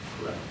other.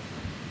 Correct.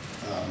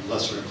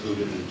 Lesser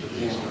included in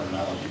today's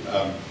terminology.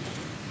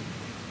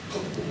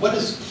 What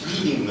is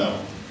pleading,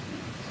 though?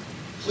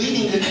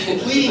 Pleading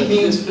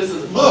means, this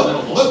is a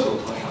look,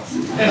 look. Class.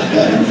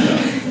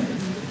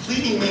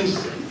 Pleading means,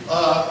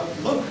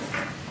 look,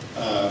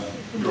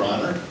 Your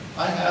Honor,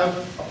 I have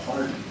a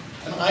pardon,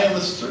 and I am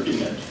asserting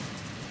it.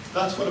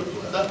 That's what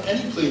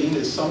any pleading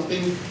is,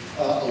 something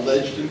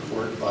alleged in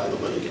court by the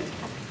litigant.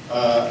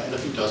 And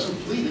if he doesn't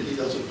plead it, he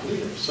doesn't plead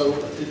it. So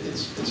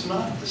it's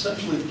not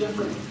essentially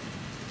different.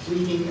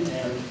 Pleading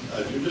and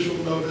judicial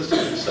notice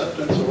and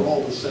acceptance are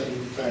all the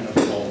same kind of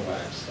ball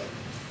wax stuff.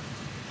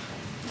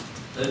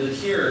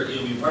 Here,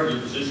 part of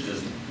your position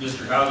is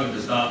Mr. Haugen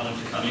does not want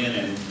to come in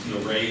and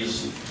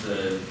raise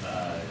the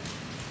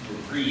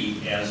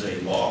reprieve as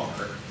a bar,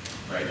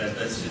 right?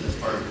 That's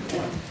part of the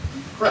point.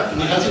 Correct.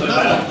 And he If hasn't done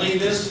I don't that. plead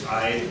this,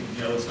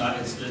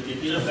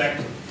 it's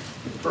ineffective.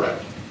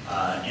 Correct.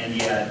 And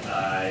yet,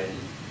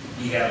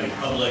 we have a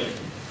public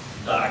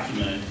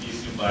document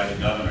issued by the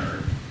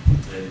governor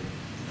that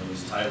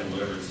is titled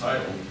whatever it's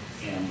titled,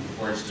 and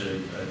purports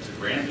to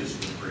grant this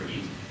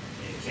reprieve.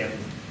 It can't.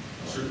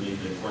 Certainly,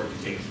 the court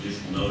can take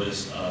judicial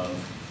notice of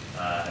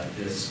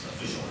this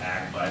official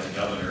act by the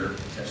governor,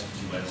 attested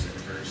to by the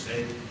Secretary of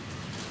State.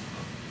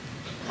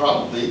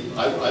 Probably.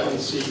 I don't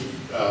see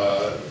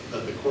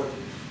that the court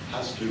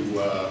has to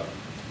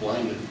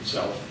blind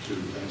itself to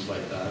things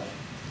like that.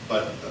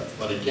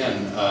 But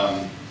again,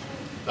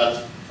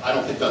 I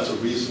don't think that's a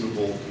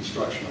reasonable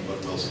construction of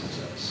what Wilson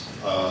says.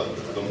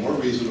 The more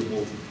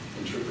reasonable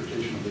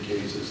interpretation of the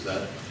case is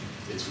that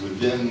it's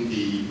within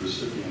the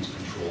recipient's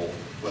control.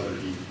 Whether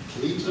he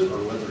pleads it or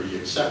whether he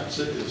accepts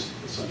it is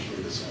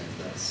essentially the same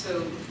thing.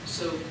 So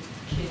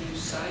can you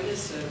cite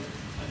us a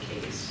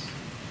case?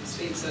 The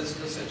state says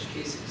no such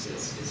case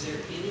exists. Is there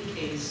any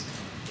case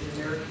in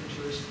American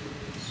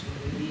jurisprudence, or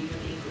maybe even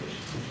English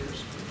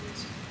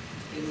jurisprudence,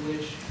 in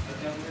which a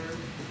governor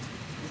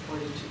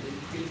purported to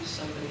reprieve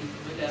somebody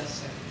from a death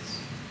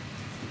sentence?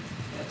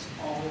 That's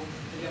all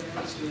the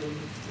governor was doing.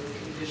 Their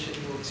condition,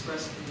 will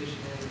express condition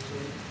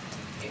attitude,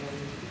 and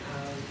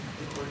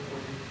the court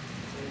ordered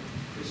the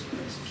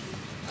prisoner executed.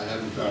 I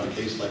haven't found a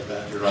case like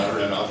that, Your Honor,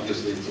 and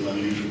obviously it's an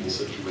unusual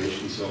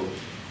situation, so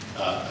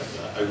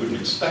I wouldn't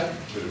expect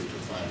to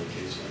find a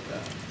case like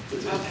that.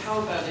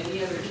 How about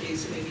any other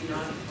case, maybe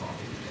not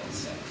involving a death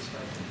sentence,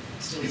 but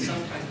still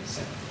some kind of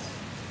sentence,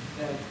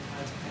 that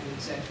an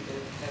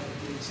executive, that would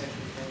be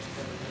executive branch of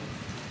government,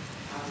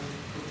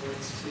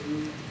 purports to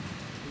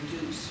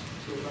reduce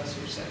to a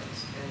lesser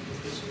sentence, and the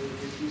prisoner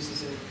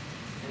refuses it,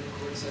 and the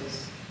court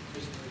says,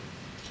 prisoner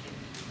can't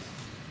do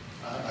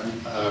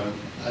that.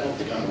 I don't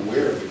think I'm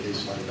aware of a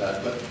case like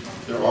that, but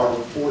there are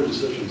 4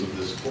 decisions of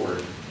this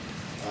court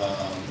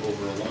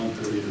over a long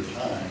period of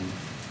time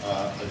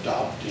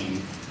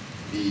adopting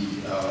the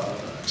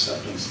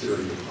acceptance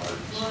theory of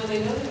pardons. Well, and I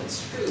know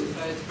that's true,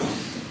 but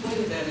the point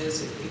of that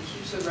is it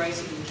keeps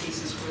arising in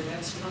cases where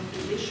that's not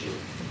the issue.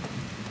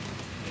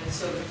 And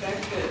so the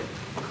fact that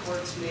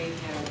courts may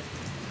have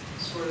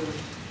sort of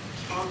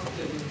talked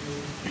and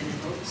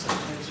invoked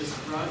sometimes this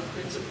broad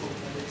principle,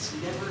 but it's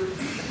never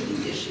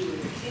the issue in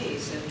the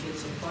case and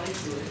gets applied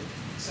to it,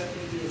 except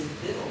maybe in the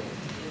middle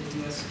in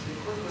the U.S. Supreme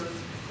Court, where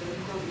the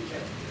court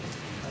rejected it.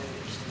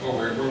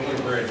 Or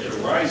where it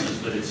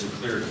arises, but it's a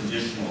clear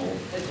conditional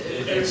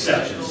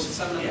acceptance.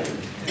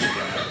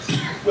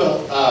 Well,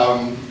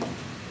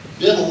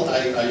 Biddle,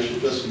 I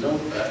should just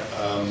note that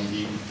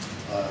the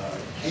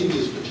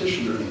habeas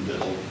petitioner in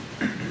Biddle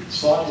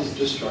sought his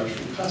discharge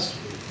from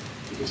custody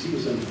because he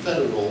was in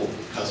federal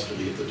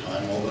custody at the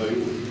time, although he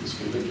was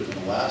convicted in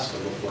Alaska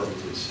before it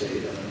was a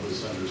state and it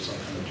was under some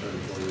kind of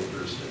territorial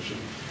jurisdiction.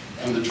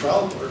 And the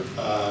trial court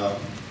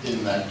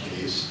in that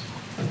case,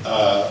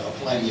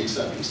 applying the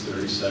acceptance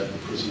theory, said the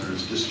prisoner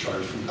is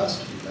discharged from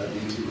custody. That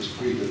means he was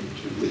free to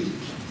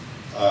leave.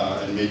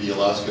 And maybe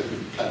Alaska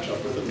could catch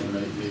up with him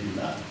or maybe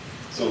not.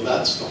 So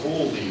that's the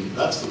holding,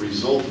 that's the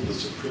result of the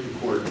Supreme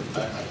Court,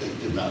 I think,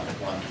 did not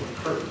want to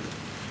occur.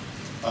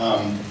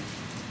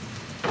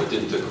 But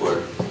didn't the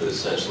court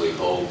essentially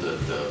hold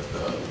that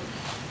the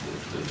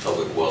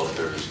public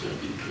welfare is going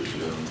to be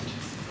presumed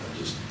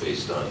just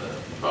based on the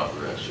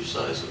proper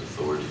exercise of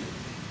authority.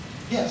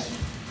 Yes.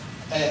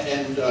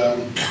 And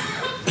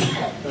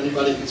if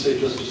anybody can say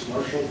Justice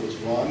Marshall was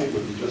wrong, it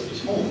would be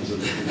Justice Holmes in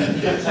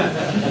that case.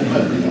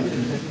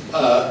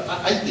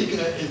 I think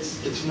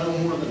it's no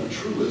more than a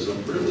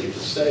truism, really, to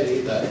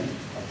say that a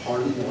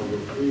pardon or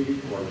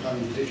reprieve or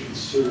commutation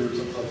serves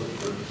a public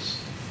purpose.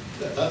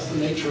 That's the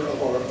nature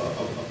of our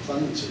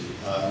clemency,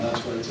 and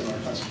that's why it's in our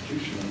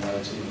Constitution and why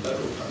it's in the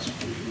federal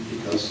Constitution,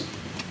 because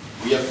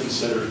we have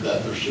considered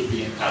that there should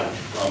be an out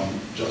from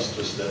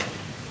justice that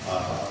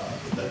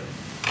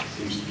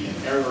seems to be an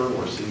error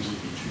or seems to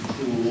be too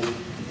cruel,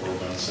 or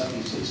when a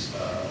sentence is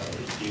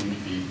deemed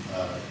to be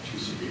too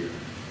severe.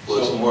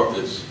 Well, so,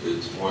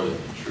 it's more than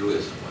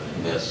truism.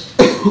 When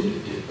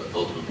it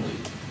ultimately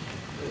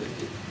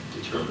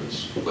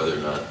determines whether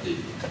or not the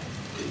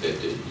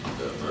convicted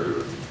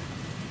murderer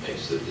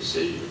makes the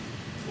decision,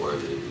 or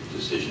the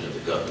decision of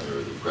the governor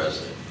or the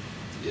president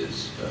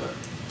is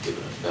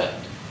given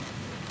effect.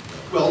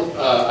 well,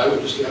 I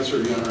would just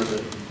answer, Your Honor,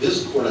 that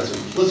this court has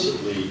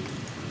implicitly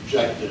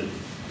rejected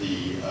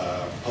the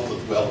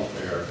public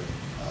welfare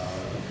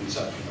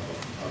conception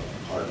of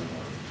a pardon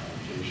or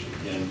commutation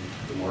in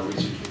the more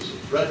recent case of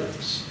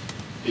Fredericks,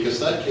 because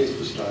that case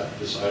was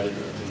decided in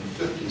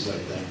the 50s, I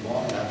think,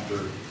 long after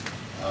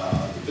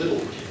the Biddle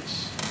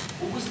case.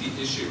 What was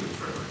the issue with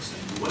Fredericks,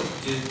 and what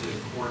did the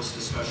court's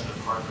discussion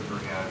of Carpenter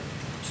have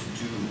to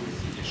do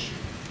with the issue?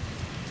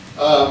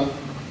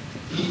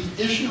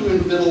 The issue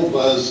in Biddle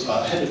was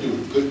had to do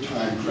with good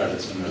time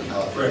credits in the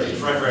California.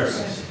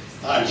 Fredericks.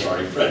 I'm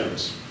sorry,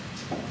 Fredericks.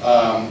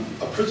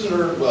 A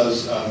prisoner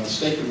was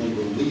mistakenly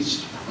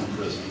released from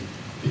prison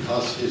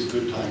because his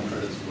good time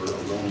credits were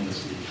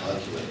erroneously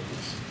calculated.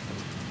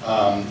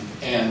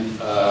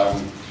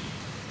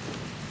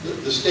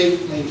 The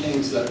state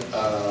maintains that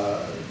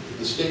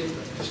the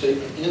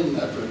statement in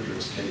that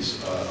Fredericks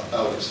case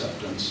about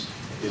acceptance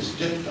is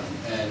dictum,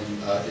 and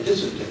it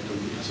is a dictum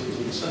because it was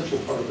an essential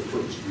part of the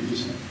court's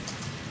reasoning.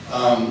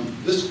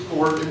 This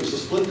court, it was a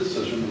split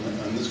decision,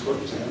 and this court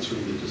was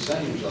answering the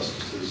dissenting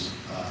justice's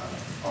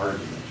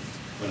argument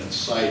when it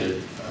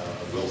cited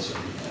Wilson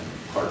and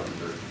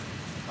Carpenter.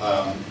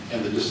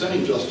 And the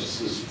dissenting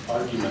justice's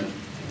argument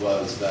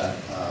was that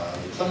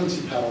the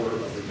clemency power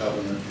of the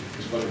governor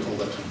is what he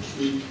called a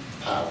complete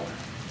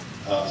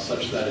power,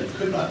 such that it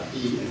could not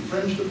be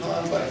infringed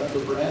upon by another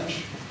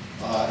branch,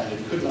 and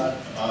it could not,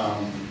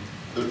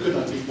 there could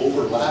not be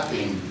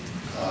overlapping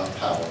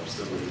powers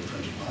that would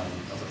infringe upon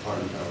the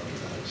pardon power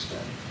to that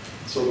extent.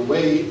 So the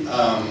way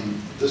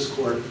this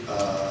court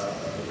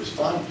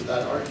responded to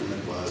that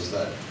argument was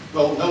that,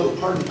 well, no, the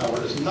pardon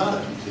power is not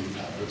a complete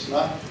power. It's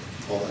not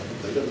all that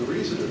complete. And the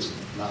reason it's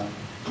not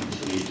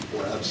complete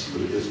or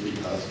absolute is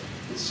because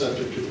it's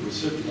subject to the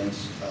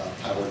recipient's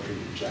power to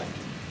reject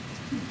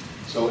it.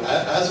 So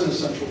as an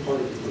essential part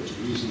of the court's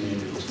reasoning,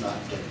 it was not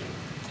dictum.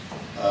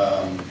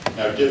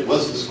 Now,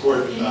 was this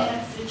court... In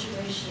that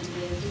situation,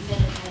 the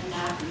defendant had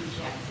not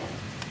rejected.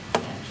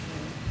 Is that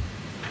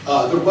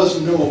true? There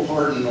was no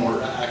pardon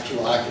or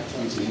actual act of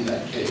cleansing in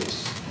that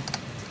case.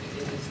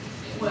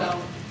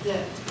 Well,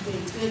 the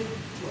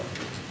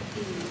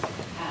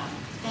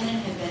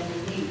defendant had been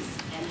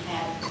released and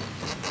had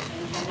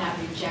not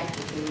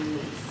rejected the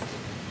release.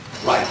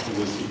 Right, he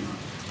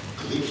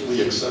gleefully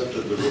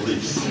accepted the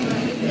release. I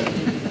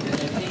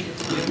think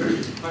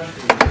the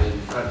question in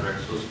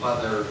Fredericks was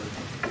whether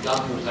the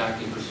governor was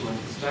acting pursuant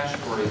to the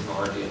statutory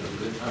authority of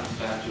the good time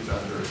statute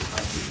under its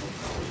constitutional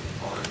powers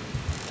authority.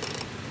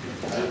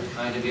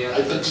 Kind of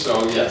I think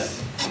so,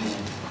 yes.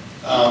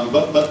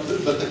 But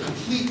the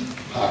complete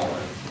power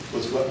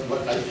was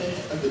what I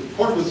think the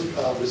court was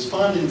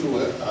responding to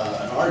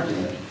an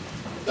argument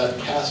that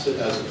cast it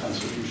as a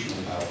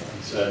constitutional power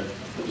and said,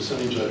 the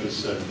dissenting judges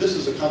said, this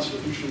is a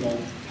constitutional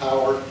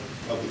power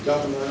of the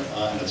governor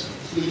and it's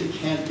complete, it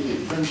can't be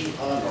infringed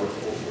upon or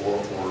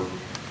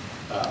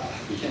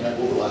we can't have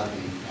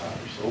overlapping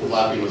powers.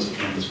 Overlapping was the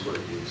term this court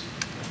used.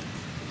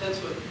 That's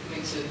what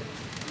makes it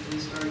at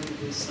least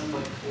arguably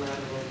somewhat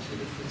collateral to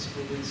the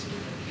principal reason in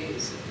the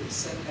case. If it's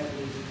said that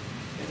in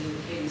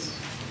the case,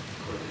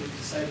 the court could have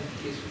decided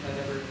the case without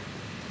ever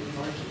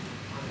remarking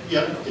on it.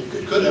 Yeah,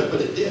 it could have, but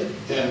it did.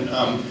 And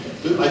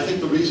I think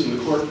the reason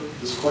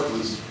this court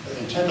was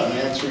intent on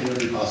answering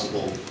every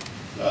possible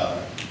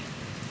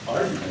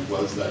argument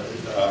was that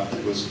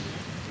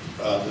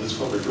this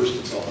court reversed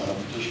itself on a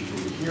petition for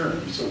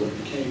rehearing. So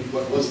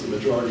what was the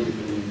majority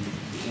opinion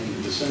became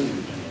the dissenting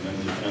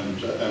opinion,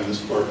 and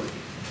this court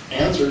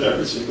answered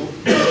every single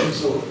question.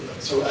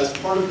 So as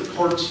part of the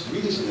court's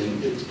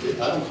reasoning,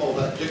 I don't call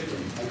that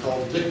dictum. I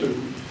call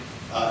dictum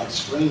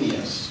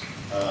extraneous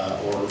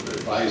or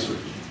advisory.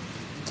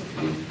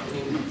 I mean,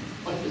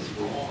 what is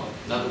wrong?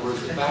 In other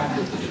words, the fact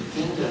that the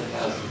defendant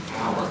has the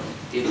power,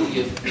 even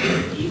if the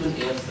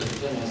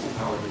defendant has the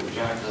power to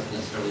reject, doesn't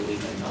necessarily mean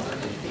another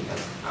entity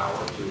has the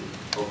power to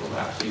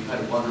overlap. So you kind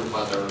of wonder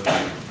whether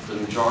the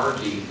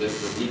majority, the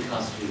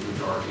reconstituted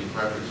majority,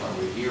 Fredericks on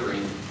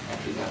rehearing,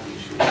 actually got the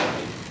issue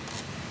right.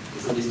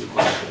 It's at least a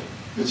question.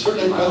 It's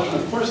certainly a question.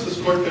 Of course, this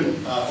court can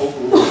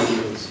overrule any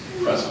of its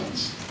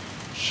precedents.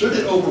 Should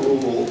it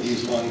overrule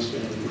these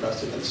long-standing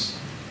precedents?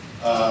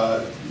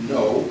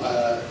 No.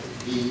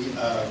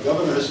 The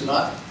governor has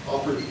not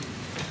offered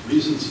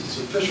reasons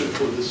sufficient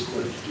for this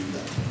court to do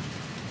that.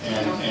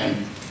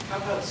 And how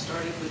about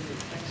starting with the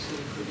text of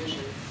the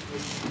provision,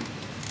 which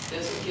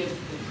doesn't give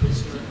the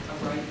prisoner a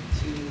right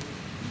to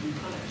be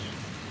punished?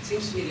 It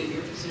seems to me that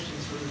your position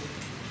sort of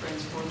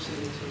transforms it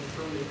into an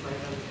affirmative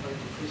right on the part of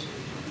the prisoner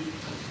to be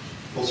punished.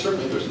 well,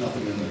 certainly there's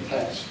nothing in the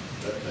text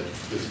that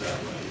gives that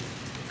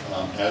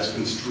right. As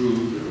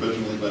construed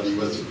originally by the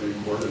U.S. Supreme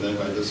Court and then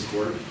by this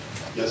court,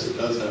 yes, it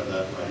does have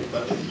that right.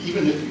 But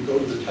even if you go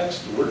to the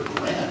text, the word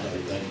grant, I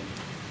think,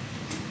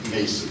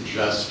 may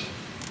suggest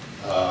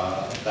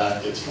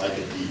that it's like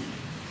a deed.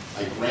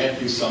 I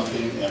grant you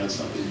something, and it's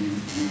something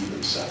you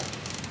accept,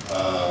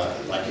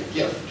 like a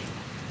gift.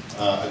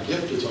 A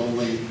gift is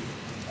only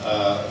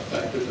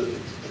effective if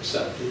it's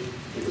accepted,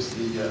 because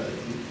the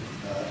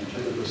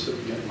intended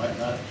recipient might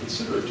not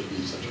consider it to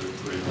be such a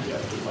great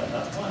gift, or might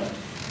not want it.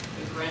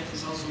 The grant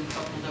is also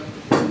coupled up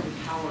with the word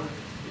power,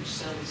 which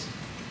sounds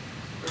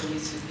fairly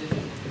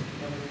significant that the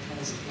governor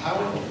has.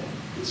 Power,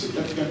 it's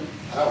significant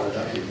power,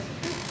 definitely.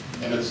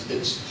 And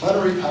it's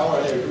plenary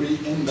power, I agree,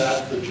 in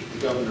that the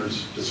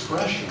governor's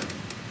discretion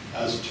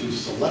as to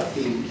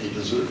selecting a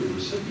deserving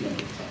recipient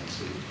of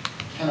clemency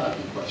cannot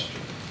be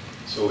questioned.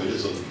 So it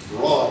is a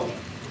broad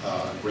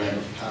grant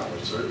of power,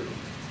 certainly.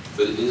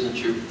 But isn't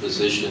your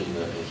position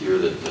here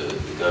that the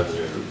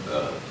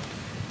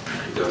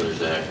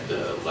Governor's Act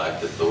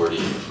lacked authority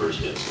in the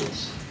first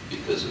instance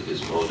because of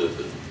his motive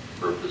and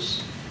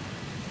purpose?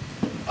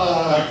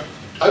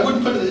 I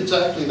wouldn't put it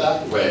exactly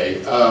that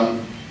way.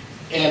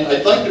 And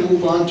I'd like to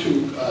move on to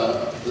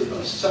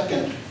the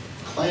second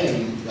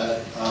claim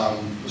that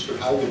Mr.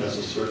 Haugen has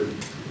asserted,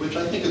 which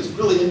I think is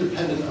really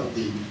independent of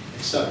the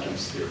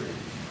acceptance theory.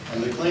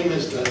 And the claim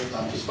is that,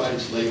 despite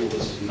its label,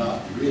 this is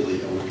not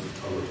really a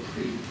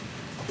reprieve,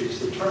 because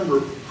the term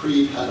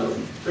reprieve had a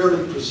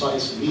fairly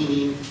precise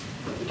meaning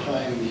at the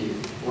time the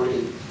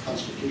Oregon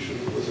Constitution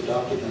was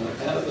adopted and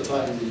at the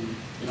time the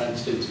United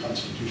States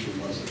Constitution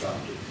was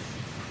adopted.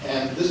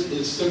 And this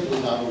is simply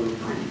not a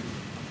reprieve.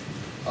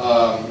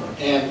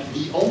 And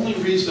the only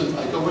reason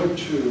I go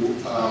into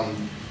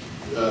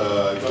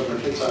Governor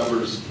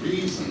Kitzhaber's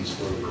reasons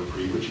for the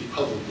reprieve, which he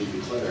publicly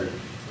declared,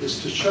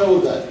 is to show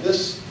that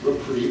this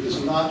reprieve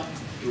is not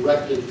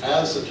directed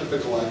as a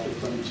typical act of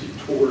clemency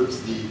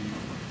towards the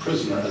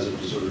prisoner as a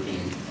deserving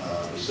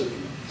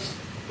recipient.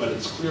 But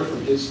it's clear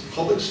from his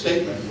public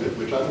statement,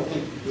 which I don't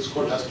think this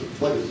court has to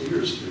plug its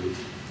ears to,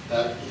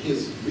 that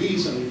his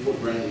reason for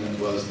granting it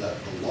was that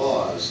the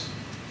laws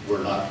were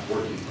not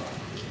working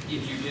properly.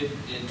 If you get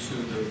into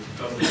the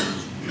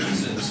governor's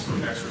reasons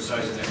for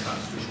exercising that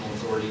constitutional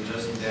authority,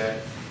 doesn't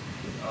that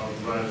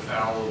run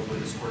afoul of what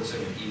this court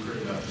said in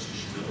Egret about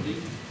justiciability?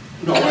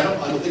 No,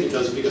 I don't think it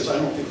does, because I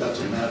don't think that's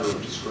a matter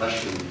of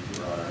discretion,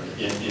 Your Honor.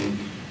 In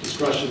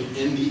discretion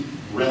in the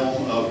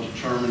realm of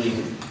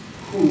determining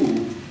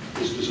who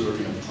is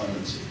deserving of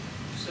clemency.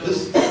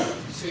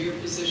 So your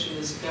position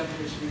is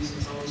governor's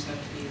reasons always have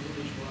to be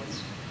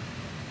individualized?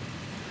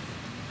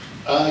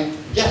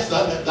 Yes,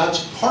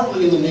 that's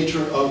partly in the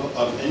nature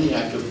of any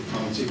act of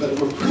clemency, but a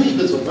reprieve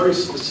is a very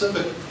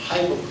specific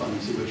type of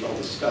clemency, which I'll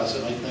discuss,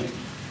 and I think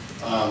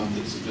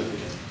it's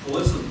significant. Well,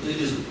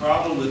 is the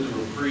problem with the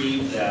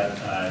reprieve that,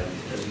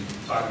 as you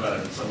talk about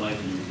it in some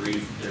length in your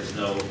brief, there's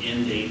no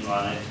end date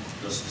on it,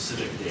 no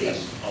specific date,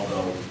 Yes.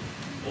 although,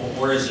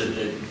 or is it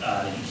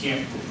that you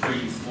can't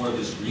reprieve for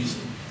this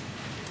reason?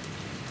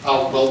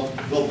 Well,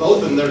 both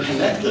of them, they're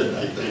connected,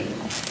 I think,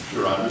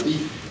 Your Honor.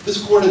 This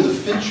court in the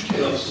Finch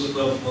case.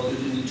 Well,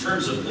 in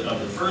terms of the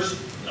first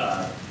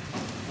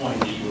point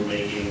that you were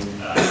making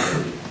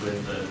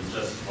with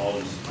Justice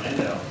Baldwin's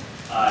Landau,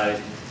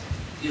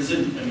 this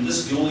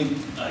is the only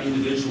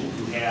individual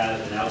who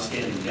had an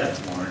outstanding death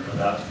warrant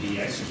about to be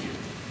executed.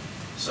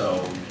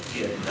 So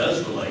it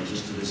does relate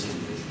just to this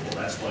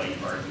individual. That's why you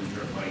argued,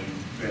 or why you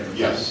granted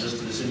Yes. just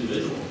to this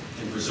individual.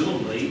 And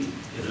presumably,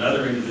 if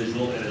another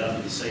individual ended up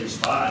in the same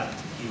spot,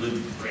 he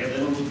would grant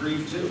them a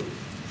reprieve too.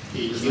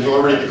 He's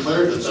already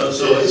declared that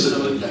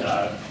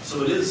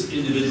so it is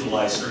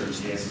individualized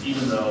circumstances,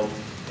 even though,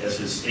 as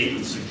his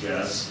statement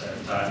suggests at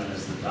the time, and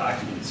as the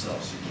document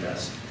itself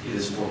suggests, it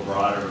is for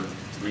broader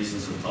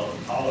reasons of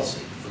public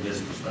policy from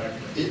his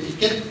perspective.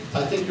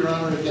 I think, Your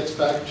Honor, it gets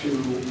back to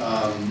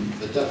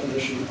the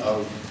definition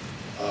of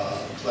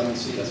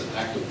clemency as an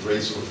act of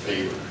grace or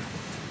favor.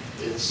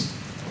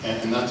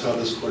 And that's how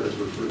this court has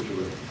referred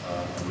to it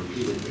on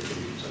repeated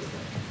occasions, I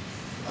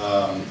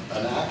think.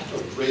 An act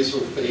of grace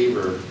or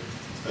favor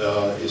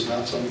is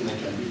not something that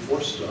can be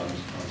forced on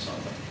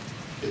someone.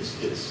 It's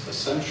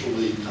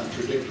essentially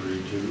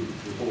contradictory to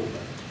hold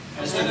that.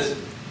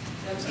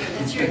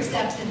 That's your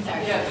acceptance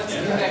argument. Yeah, that's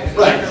correct.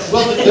 Right.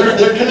 Well,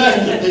 they're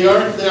connected. They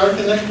are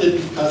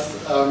connected because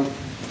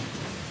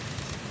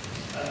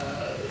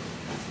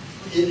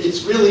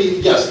it's really,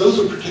 yes, those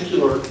are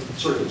particular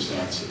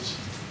circumstances.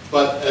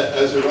 But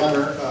as Your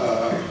Honor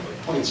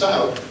points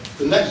out,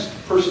 the next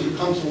person who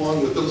comes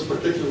along with those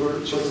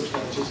particular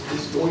circumstances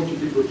is going to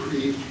be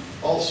reprieved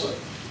also.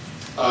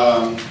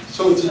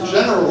 So it's a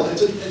general,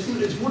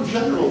 it's more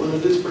general than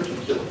it is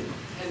particular.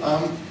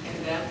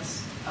 And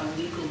that's a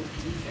legal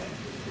defect.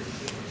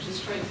 I'm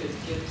just trying to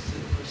get to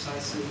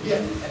precisely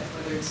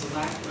whether it's a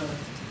lack of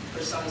a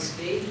precise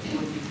date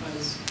or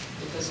because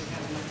it doesn't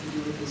have enough to do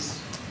with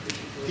this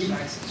particular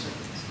facts and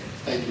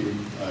circumstances. Thank you,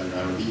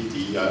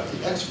 Your Honor.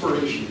 The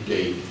expiration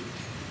date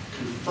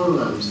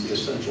confirms the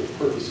essential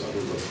purpose of a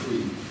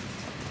reprieve.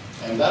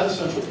 And that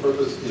essential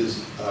purpose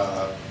is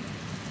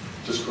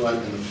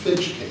described in the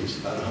Finch case,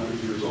 about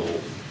 100 years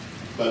old.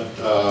 But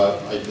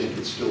I think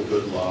it's still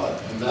good law.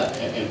 And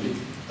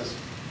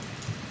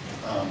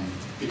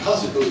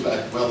because it goes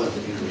back well into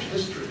English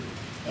history,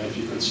 and if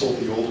you consult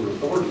the older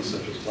authorities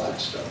such as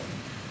Blackstone,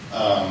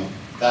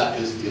 that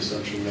is the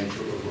essential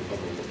nature of a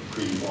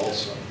reprieve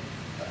also.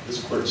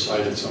 This court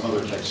cited some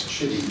other text,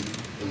 Chitty,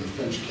 in the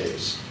Finch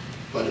case,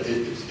 but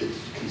it's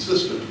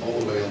consistent all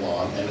the way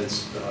along, and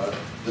it's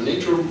the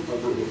nature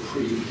of a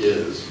reprieve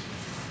is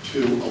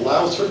to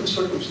allow certain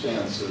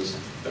circumstances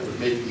that would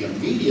make the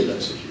immediate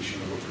execution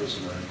of a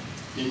prisoner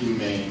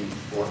inhumane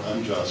or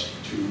unjust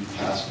to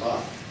pass by.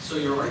 So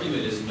your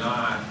argument is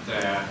not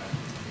that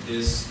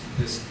this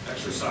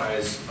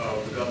exercise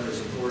of the governor's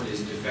authority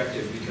is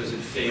defective because it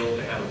failed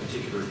to have a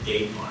particular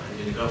date on it. I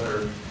mean, the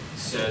governor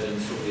said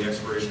until the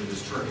expiration of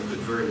his term, he could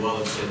very well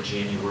have said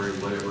January,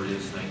 whatever it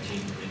is, 2000,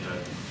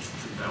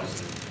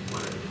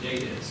 whatever the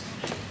date is,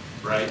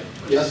 right?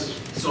 Yes.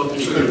 So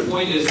your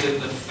point is that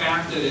the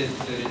fact that it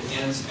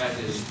ends at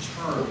his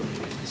term,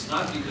 it's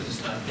not because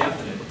it's not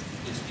definite,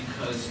 it's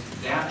because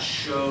that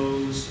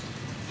shows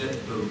that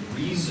the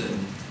reason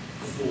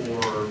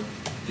for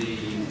the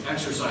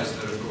exercise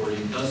of that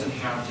authority doesn't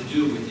have to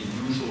do with the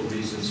usual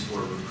reasons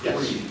for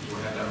reprieve. Yes. Do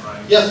I have that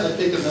right? Yes, I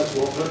think that's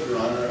well put, Your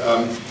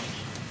Honor.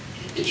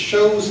 It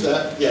shows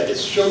that, it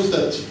shows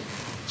that it's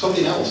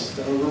something else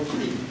than a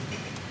reprieve.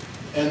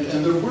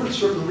 And there were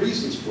certain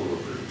reasons for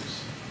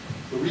reprieves.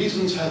 The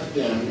reasons have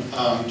been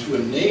to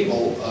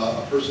enable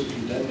a person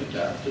condemned to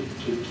death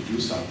to do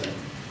something.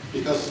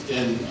 Because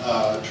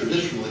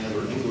traditionally,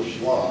 under English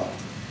law,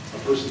 a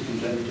person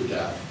condemned to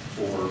death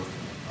for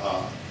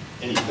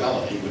any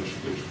felony, which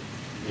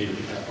made it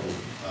a capital,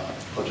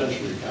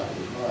 potentially a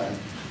capital crime,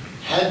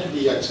 had to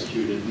be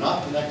executed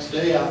not the next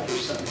day after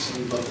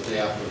sentencing, but the day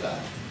after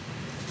that.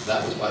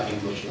 That was by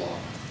English law.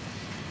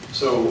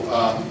 So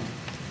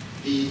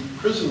the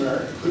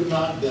prisoner could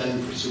not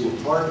then pursue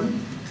a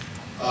pardon.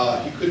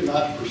 He could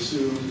not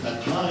pursue,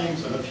 at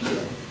times, an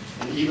appeal.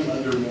 And even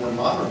under more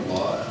modern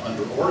law,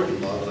 under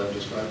Oregon law that I've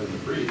described in the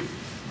brief,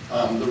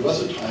 there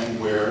was a time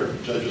where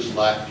judges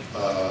lacked,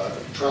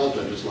 trial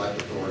judges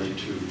lacked authority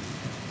to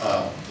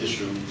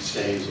issue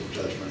stays of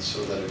judgment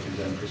so that a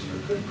condemned prisoner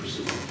could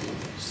pursue an appeal.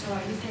 So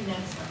are you saying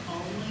that's the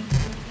only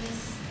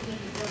purpose that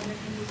the governor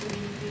can use the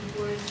reprieve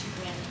for, is to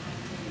grant time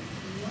for an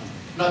appeal?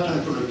 Not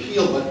time for an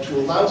appeal, but to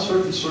allow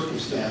certain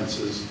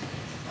circumstances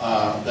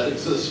that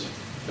exist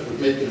that would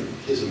make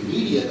his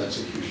immediate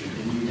execution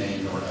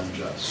inhumane or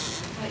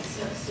unjust. Right,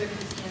 so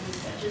circumstances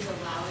such as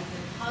allowing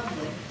the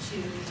public to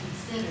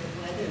consider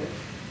whether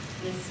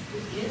this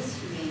is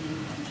humane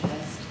and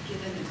unjust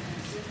given the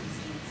current circumstances.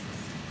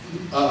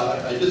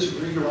 I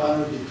disagree, Your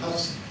Honor,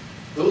 because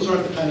those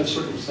aren't the kind of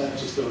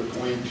circumstances that are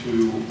going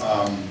to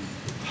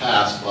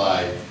pass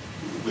by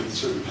with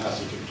certain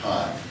passage of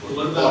time.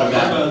 Well,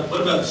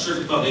 what about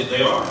certain, well, they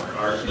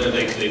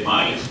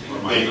might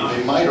or might not.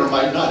 They might or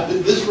might not.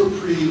 This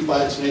reprieve,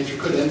 by its nature,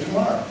 could end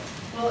tomorrow.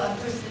 Well, a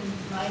person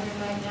might or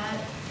might not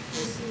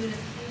pursue an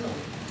appeal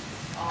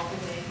all the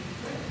way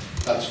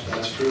through.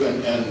 That's true,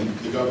 and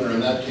the governor in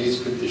that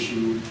case could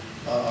issue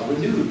a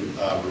renewed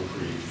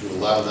reprieve to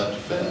allow that to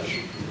finish.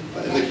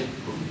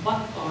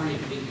 What authority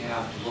do we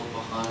have to look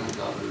behind the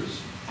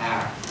governor's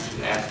act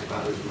to ask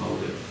about his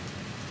motive?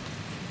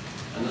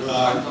 And then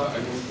I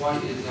mean, why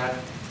is that?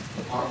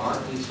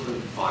 Aren't we sort of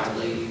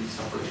violating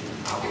separation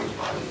of powers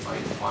by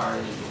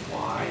inquiring into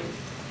why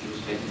he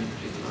was taking a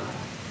particular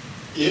act?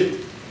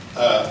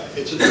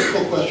 It's a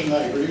difficult question,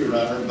 I agree, Your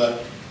Honor,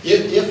 but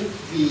if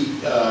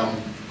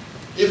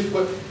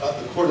what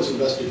the court is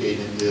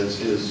investigating is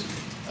his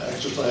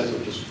exercise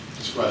of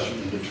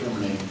discretion in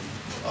determining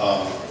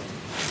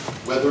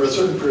whether a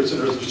certain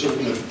prisoner is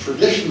deserving of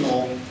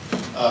traditional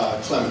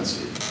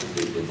clemency.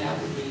 But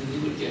that would mean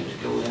we would get to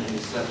go in and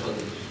assess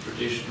whether it's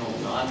traditional,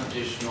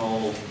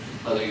 non-traditional,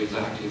 whether he was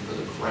acting for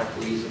the correct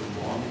reason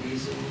or wrong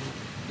reason.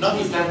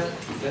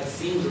 That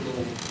seems a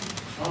little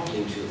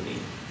troubling to me.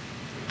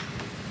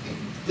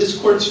 This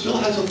court still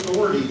has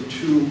authority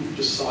to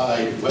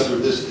decide whether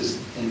this is,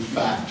 in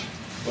fact,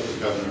 what the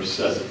governor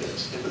says it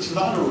is. If it's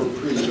not a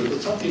reprieve, if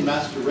it's something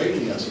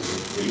masquerading as a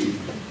reprieve,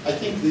 I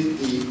think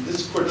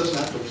this court doesn't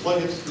have to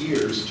plug its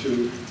ears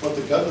to what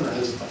the governor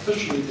has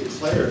officially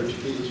declared to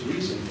be his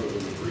reason for the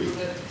reprieve.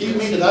 He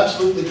made it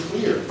absolutely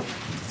clear.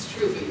 It's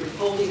true, but you're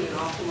folding an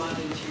awful lot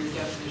into your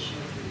definition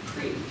of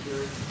reprieve.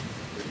 You're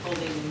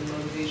folding in the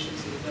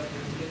motivations that the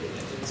governor has given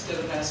it. Instead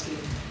of asking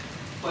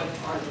what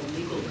are the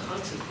legal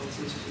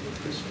consequences to the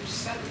prisoner's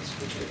sentence,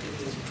 which I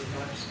think is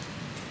perhaps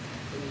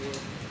the more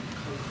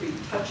concrete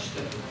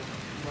touchstone of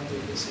whether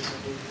this is a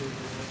reprieve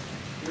or not.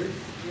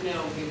 You're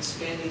now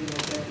expanding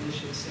that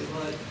definition to say,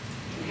 well,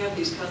 you have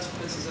these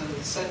consequences on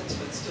the sentence,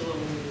 but still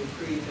only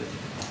reprieve if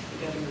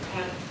the governor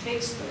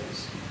takes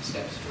those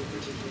steps for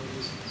particular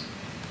reasons.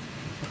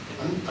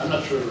 I'm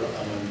not sure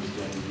I'm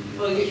understanding.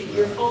 Well,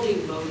 you're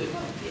folding motive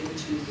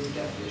into the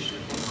definition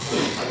of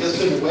I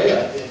guess in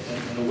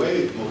a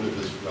way, motive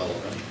is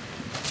relevant.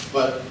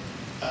 But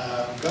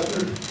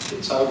Governor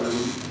Kitzhaber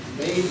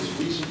made his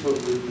reason for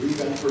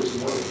reprieve and for his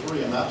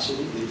moratorium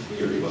absolutely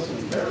clear. He wasn't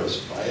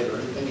embarrassed by it or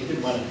anything. He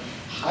didn't want to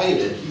hide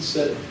it. He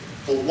said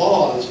the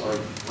laws are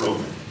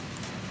broken.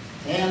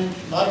 And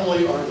not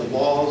only are the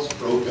laws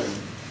broken,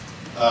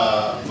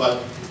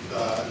 but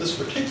this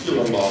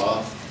particular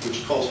law,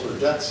 which calls for a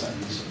death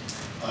sentence,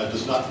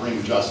 does not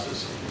bring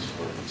justice in his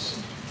courts.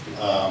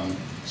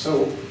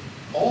 So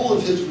all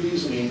of his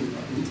reasoning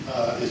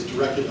is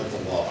directed at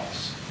the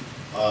laws.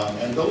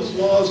 And those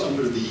laws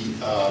under the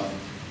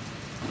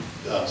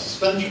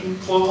suspension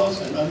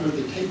clause and under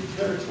the take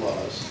care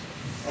clause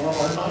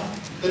are not,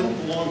 they don't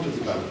belong to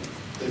the government.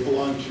 They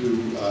belong to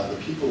the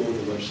people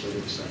of the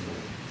legislative assembly.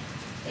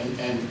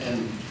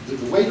 And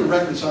the way to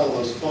reconcile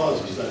those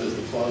clauses, that is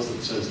the clause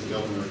that says the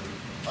governor,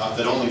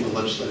 that only the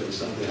legislative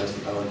assembly has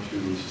the power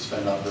to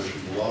suspend operation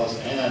of the laws,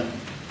 and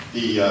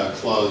the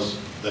clause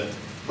that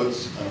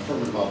puts an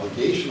affirmative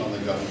obligation on the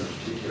governor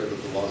to take care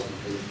that the laws be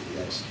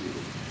faithfully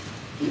executed.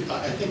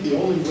 I think the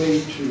only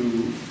way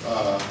to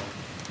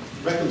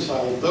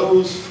reconcile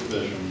those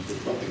provisions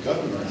with what the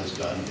governor has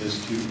done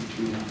is to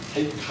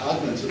take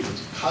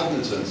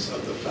cognizance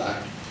of the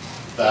fact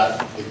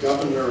that the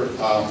governor,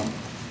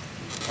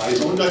 by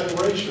his own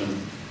declaration,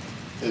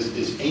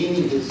 is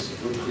aiming his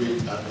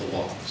reprieve at the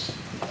laws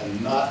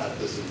and not at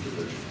this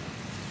individual.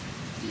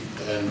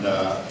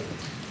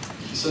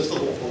 He says the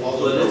laws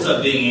well, it ends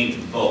up being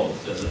aimed at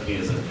both, as a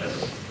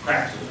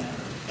practical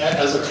matter.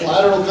 As a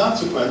collateral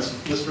consequence,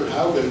 Mr.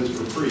 Haugen is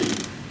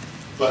reprieved,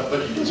 but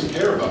he doesn't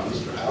care about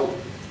Mr. Haugen.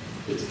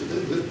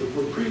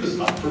 The reprieve is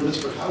not for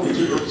Mr.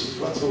 Haugen's purposes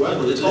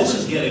whatsoever. This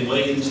is getting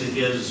way into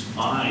his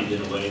mind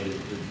in a way that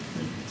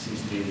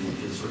seems to be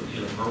is sort of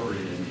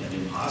inappropriate and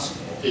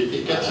impossible.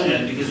 It gets in.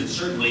 And because it's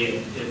certainly,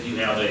 if you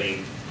have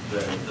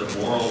the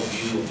moral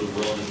view of the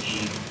world that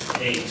he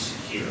takes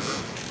here,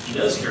 he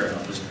does care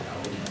about Mr.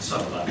 Haugen at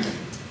some level.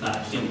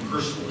 Not him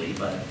personally,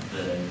 but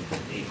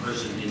a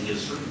person in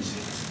his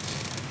circumstances.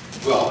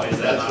 Well,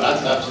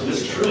 that's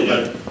absolutely true,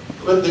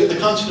 but the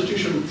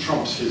Constitution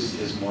trumps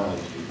his moral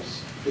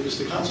views, because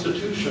the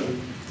Constitution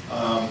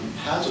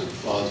has a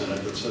clause in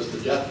it that says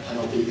the death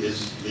penalty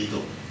is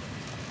legal.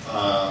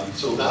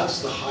 So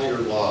that's the higher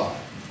law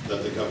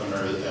that the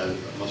governor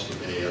must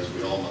obey, as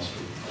we all must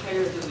obey.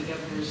 higher than the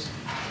governor's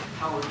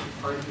power to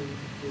pardon,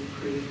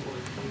 reprieve, or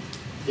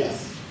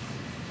Yes.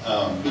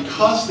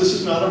 Because this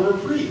is not a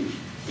reprieve.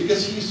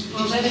 Because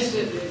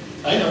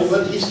I know,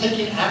 but he's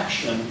taking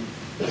action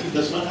that he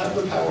does not have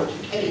the power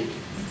to take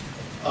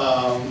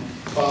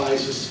by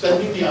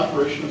suspending the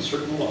operation of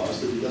certain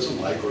laws that he doesn't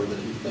like or that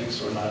he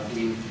thinks are not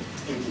being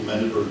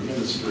implemented or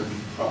administered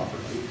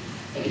properly.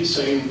 And he's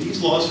saying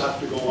these laws have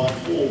to go on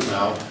hold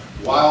now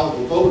while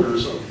the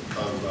voters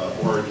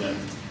of Oregon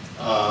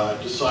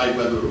decide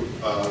whether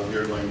we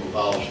are going to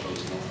abolish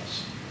those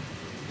laws.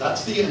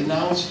 That's the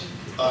announced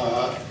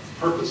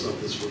purpose of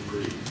this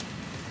reprieve.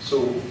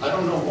 So I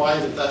don't know why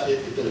that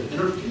it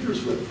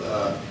interferes with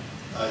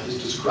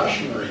his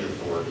discretionary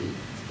authority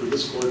for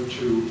this court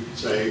to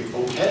say,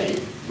 okay,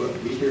 but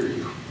we hear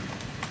you.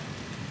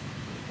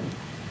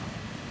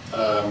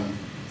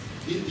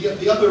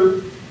 The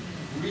other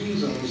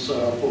reasons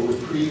for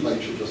reprieve I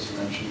should just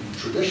mention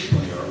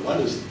traditionally are one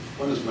is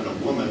when a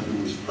woman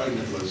who was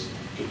pregnant was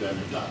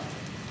condemned to die.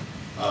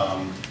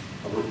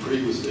 A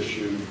reprieve was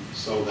issued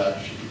so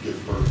that she could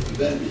give birth and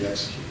then be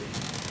executed.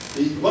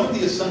 One of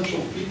the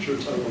essential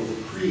features of a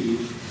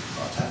reprieve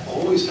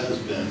always has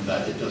been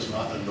that it does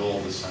not annul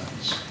the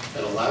sentence.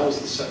 It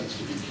allows the sentence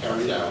to be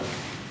carried out,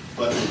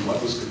 but in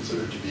what was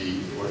considered to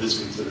be, or is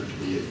considered to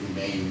be, a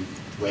humane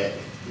way.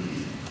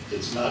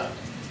 It's not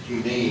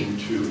humane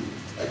to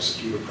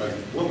execute a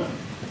pregnant woman,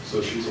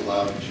 so she's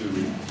allowed to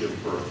give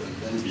birth and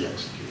then be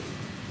executed.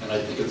 And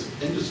I think it's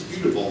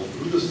indisputable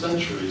through the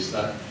centuries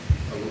that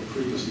a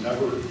reprieve was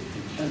never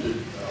intended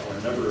or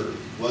never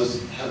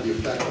had the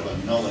effect of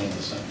annulling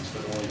the sentence,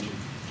 but only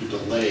to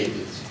delay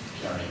its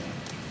carrying out.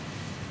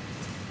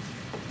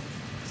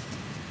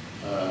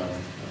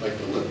 I'd like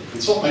to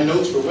consult my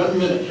notes for 1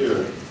 minute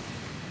here.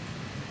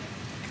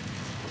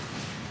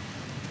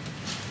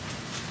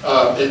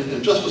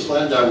 And Justice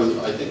Landau,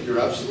 I think you're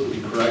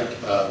absolutely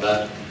correct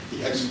that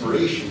the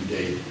expiration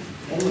date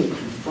only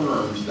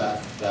confirms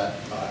that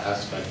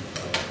aspect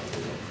of the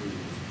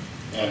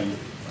reprieve. And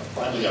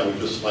finally, I would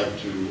just like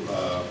to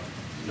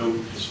note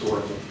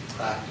historical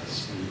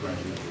practice in the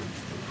granting of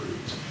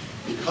reprieves.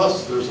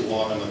 Because there's a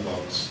law on the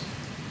books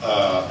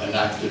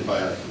enacted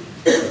by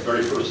the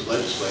very first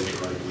legislature,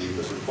 I believe,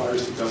 that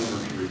requires the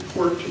governor to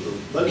report to the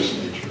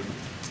legislature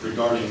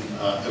regarding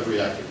every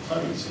act of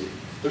clemency.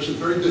 There's a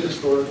very good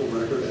historical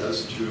record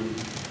as to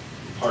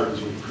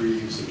pardons,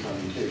 reprieves, and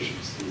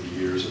commutations through the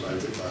years, and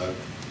I've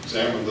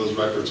examined those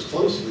records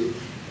closely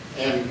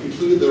and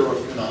concluded there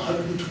have been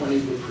 120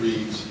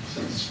 reprieves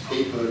since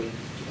statehood,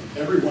 and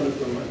every one of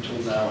them until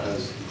now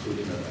has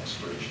included an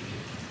expiration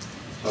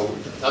date. So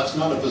that's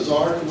not a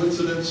bizarre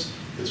coincidence.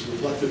 It's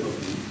reflective of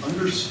the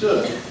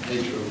understood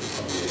nature of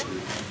the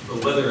reprieve.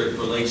 But whether it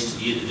relates to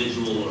the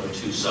individual or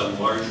to some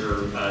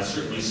larger,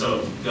 certainly some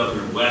of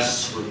Governor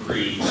West's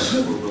reprieves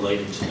were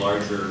related to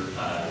larger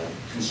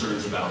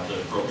concerns about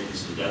the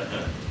appropriateness of the death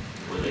penalty,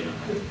 were they not?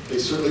 They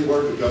certainly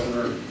were, but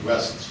Governor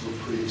West's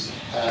reprieves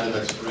had an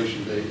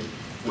expiration date,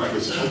 which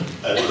was a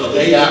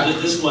day after.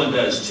 This one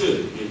does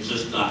too. It's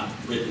just not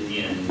written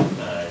in.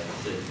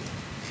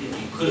 He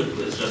could have,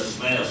 as Justice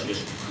Manuel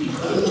suggested, he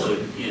could have put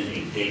in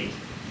a date,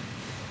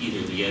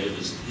 either the end of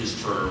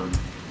his term,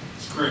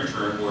 his current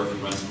term, or if he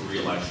runs for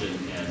re-election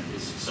and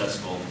is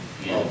successful,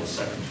 the end of his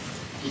second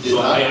term. So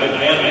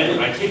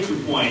I take your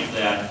point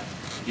that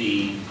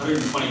the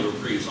 120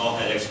 reprieves all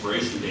had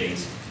expiration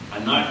dates.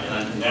 I'm not,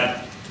 and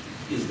that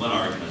is one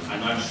argument.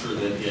 I'm not sure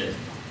that it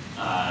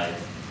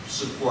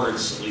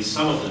supports, at least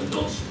some of them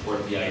don't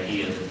support the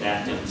idea that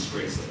that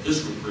demonstrates that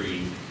this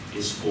reprieve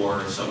is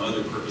for some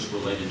other purpose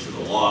related to the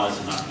laws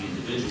and not the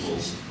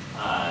individuals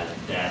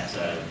that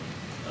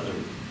other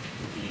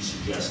opinions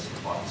suggest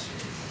applies.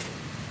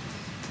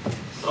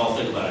 But I'll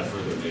think about it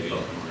further. Maybe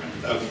I'll come around.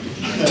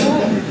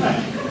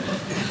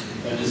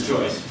 And his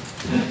choice.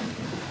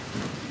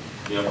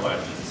 You have 5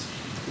 minutes.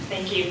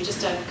 Thank you.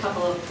 Just a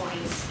couple of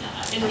points.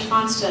 In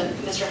response to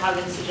Mr.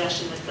 Haugen's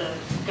suggestion that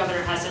the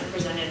governor hasn't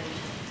presented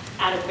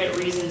adequate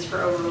reasons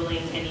for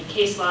overruling any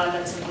case law,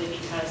 that's simply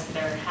because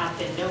there have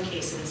been no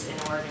cases in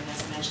Oregon,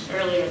 as I mentioned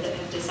earlier, that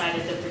have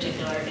decided the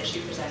particular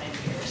issue presented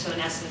here. So in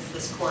essence,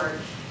 this court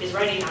is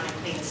writing on a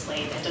clean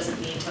slate and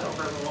doesn't need to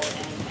overrule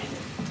anything.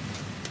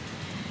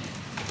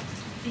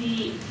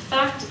 The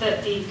fact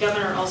that the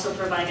governor also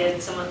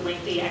provided somewhat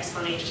lengthy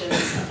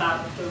explanations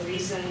about the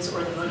reasons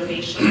or the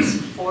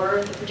motivations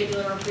for the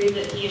particular reprieve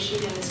that he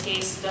issued in this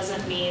case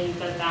doesn't mean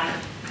that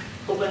that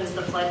opens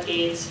the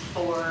floodgates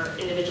for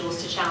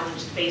individuals to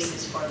challenge the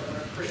basis for the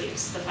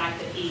reprieves. The fact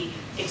that he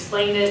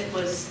explained it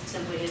was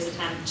simply his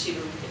attempt to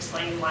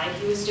explain why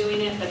he was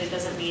doing it, but it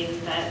doesn't mean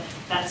that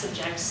that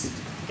subjects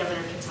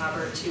Governor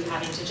Kitzhaber to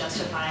having to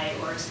justify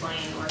or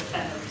explain or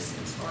defend the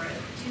reasons for it.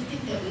 Do you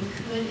think that we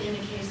could, in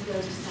a case, go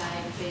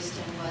decide based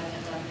on what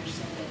the governor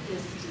said, that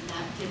this does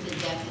not give the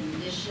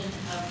definition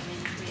of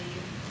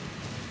reprieve?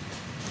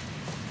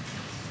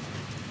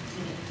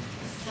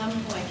 At some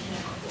point, can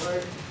a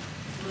court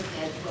look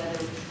at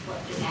whether what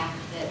the act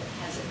that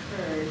has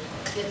occurred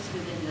fits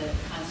within the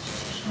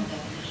constitutional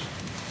definition?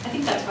 I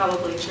think that's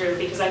probably true,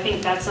 because I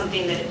think that's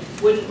something that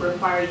wouldn't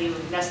require you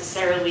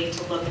necessarily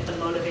to look at the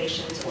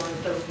motivations or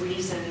the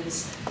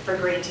reasons for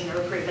granting a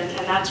reprieve. And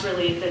that's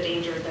really the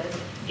danger that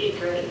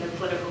ICRA and the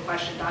political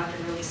question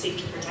doctrine really seek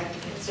to protect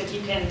against. If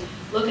you can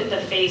look at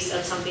the face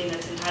of something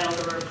that's entitled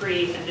a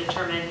reprieve and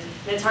determine,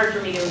 and it's hard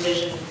for me to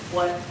envision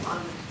what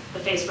on the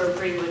face of a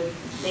reprieve would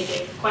make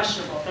it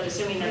questionable, but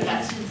assuming that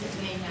that's... For instance,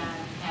 it may not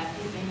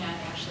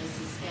actually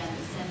suspend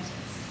the sentence.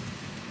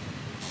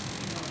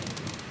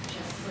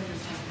 Justice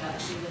Linder's talking about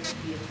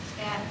the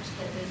fact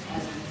that this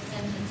has a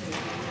sentence or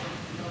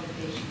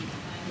motivation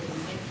behind it.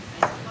 And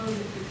I suppose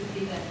it could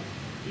be that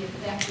the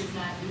effect is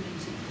not even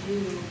to do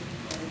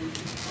what it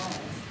was.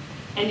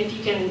 And if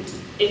you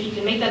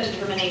can make that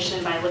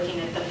determination by looking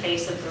at the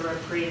face of the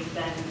reprieve,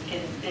 then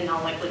in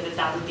all likelihood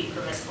that would be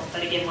permissible.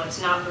 But again, what's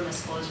not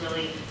permissible is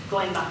really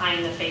going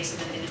behind the face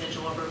of an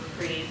individual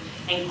reprieve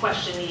and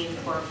questioning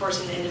or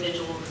forcing the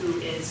individual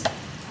who is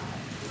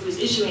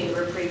issuing the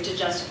reprieve to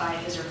justify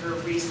his or her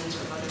reasons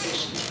or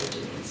motivations for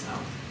doing so.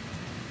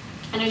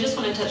 And I just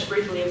want to touch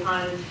briefly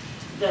upon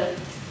the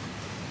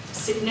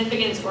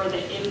significance or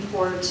the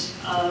import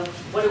of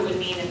what it would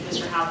mean if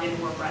Mr. Haugen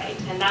were right.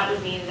 And that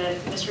would mean that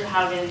Mr.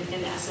 Haugen,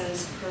 in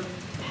essence,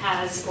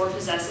 has or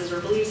possesses or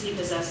believes he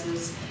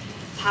possesses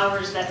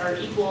powers that are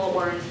equal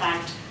or, in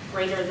fact,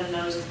 greater than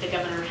those that the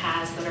governor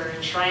has that are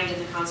enshrined in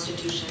the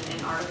Constitution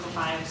in Article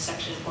 5,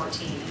 Section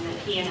 14, and that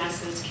he, in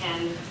essence,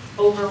 can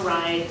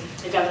override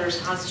the governor's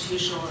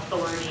constitutional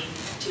authority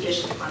to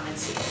issue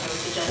clemency. I would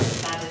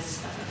suggest that that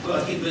is...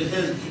 Well, but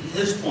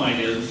his point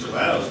is, Mr.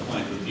 Lado's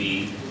point would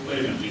be, wait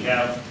a minute, we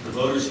have the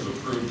voters have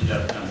approved the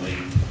death penalty.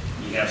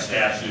 We have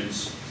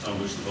statutes, some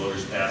of which the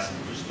voters passed and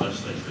which the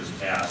legislature has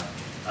passed,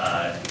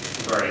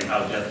 regarding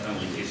how death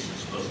penalty cases are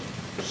supposed to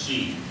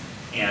proceed.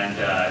 And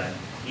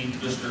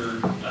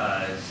Mr.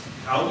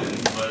 Haugen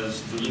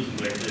was duly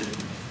convicted,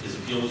 his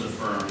appeal was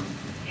affirmed,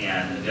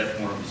 and the death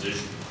warrant was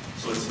issued.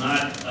 So it's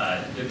not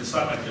like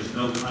there's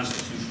no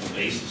constitutional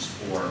basis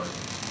for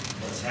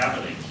what's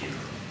happening here.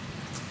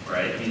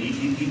 Right? I mean,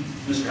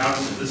 Mr.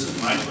 Haugen said, this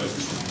is my choice,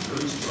 this is the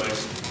jury's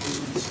choice, this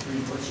is the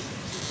Supreme Court's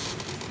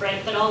choice.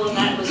 Right, but all of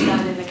that was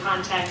done in the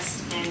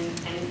context and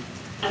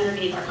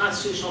underneath our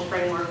constitutional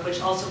framework,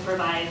 which also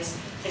provides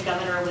the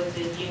governor with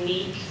the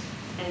unique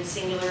and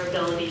singular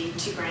ability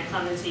to grant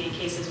clemency in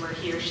cases where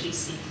he or she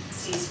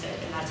sees fit,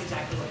 and that's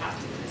exactly what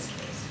happened in this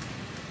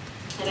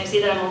case. And I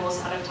see that I'm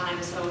almost out of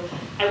time, so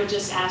I would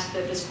just ask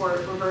that this court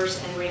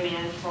reverse and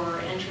remand for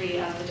entry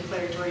of the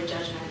declaratory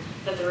judgment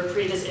that the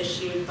reprieve is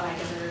issued by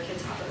Governor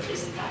Kitzhaber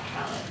is in fact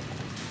valid.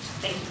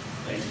 Thank you.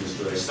 Thank you, Ms.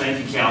 Joyce.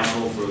 Thank you,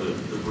 counsel, for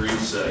the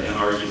briefs and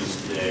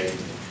arguments today.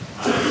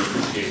 I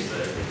appreciate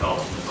the help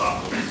and the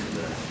thoughtfulness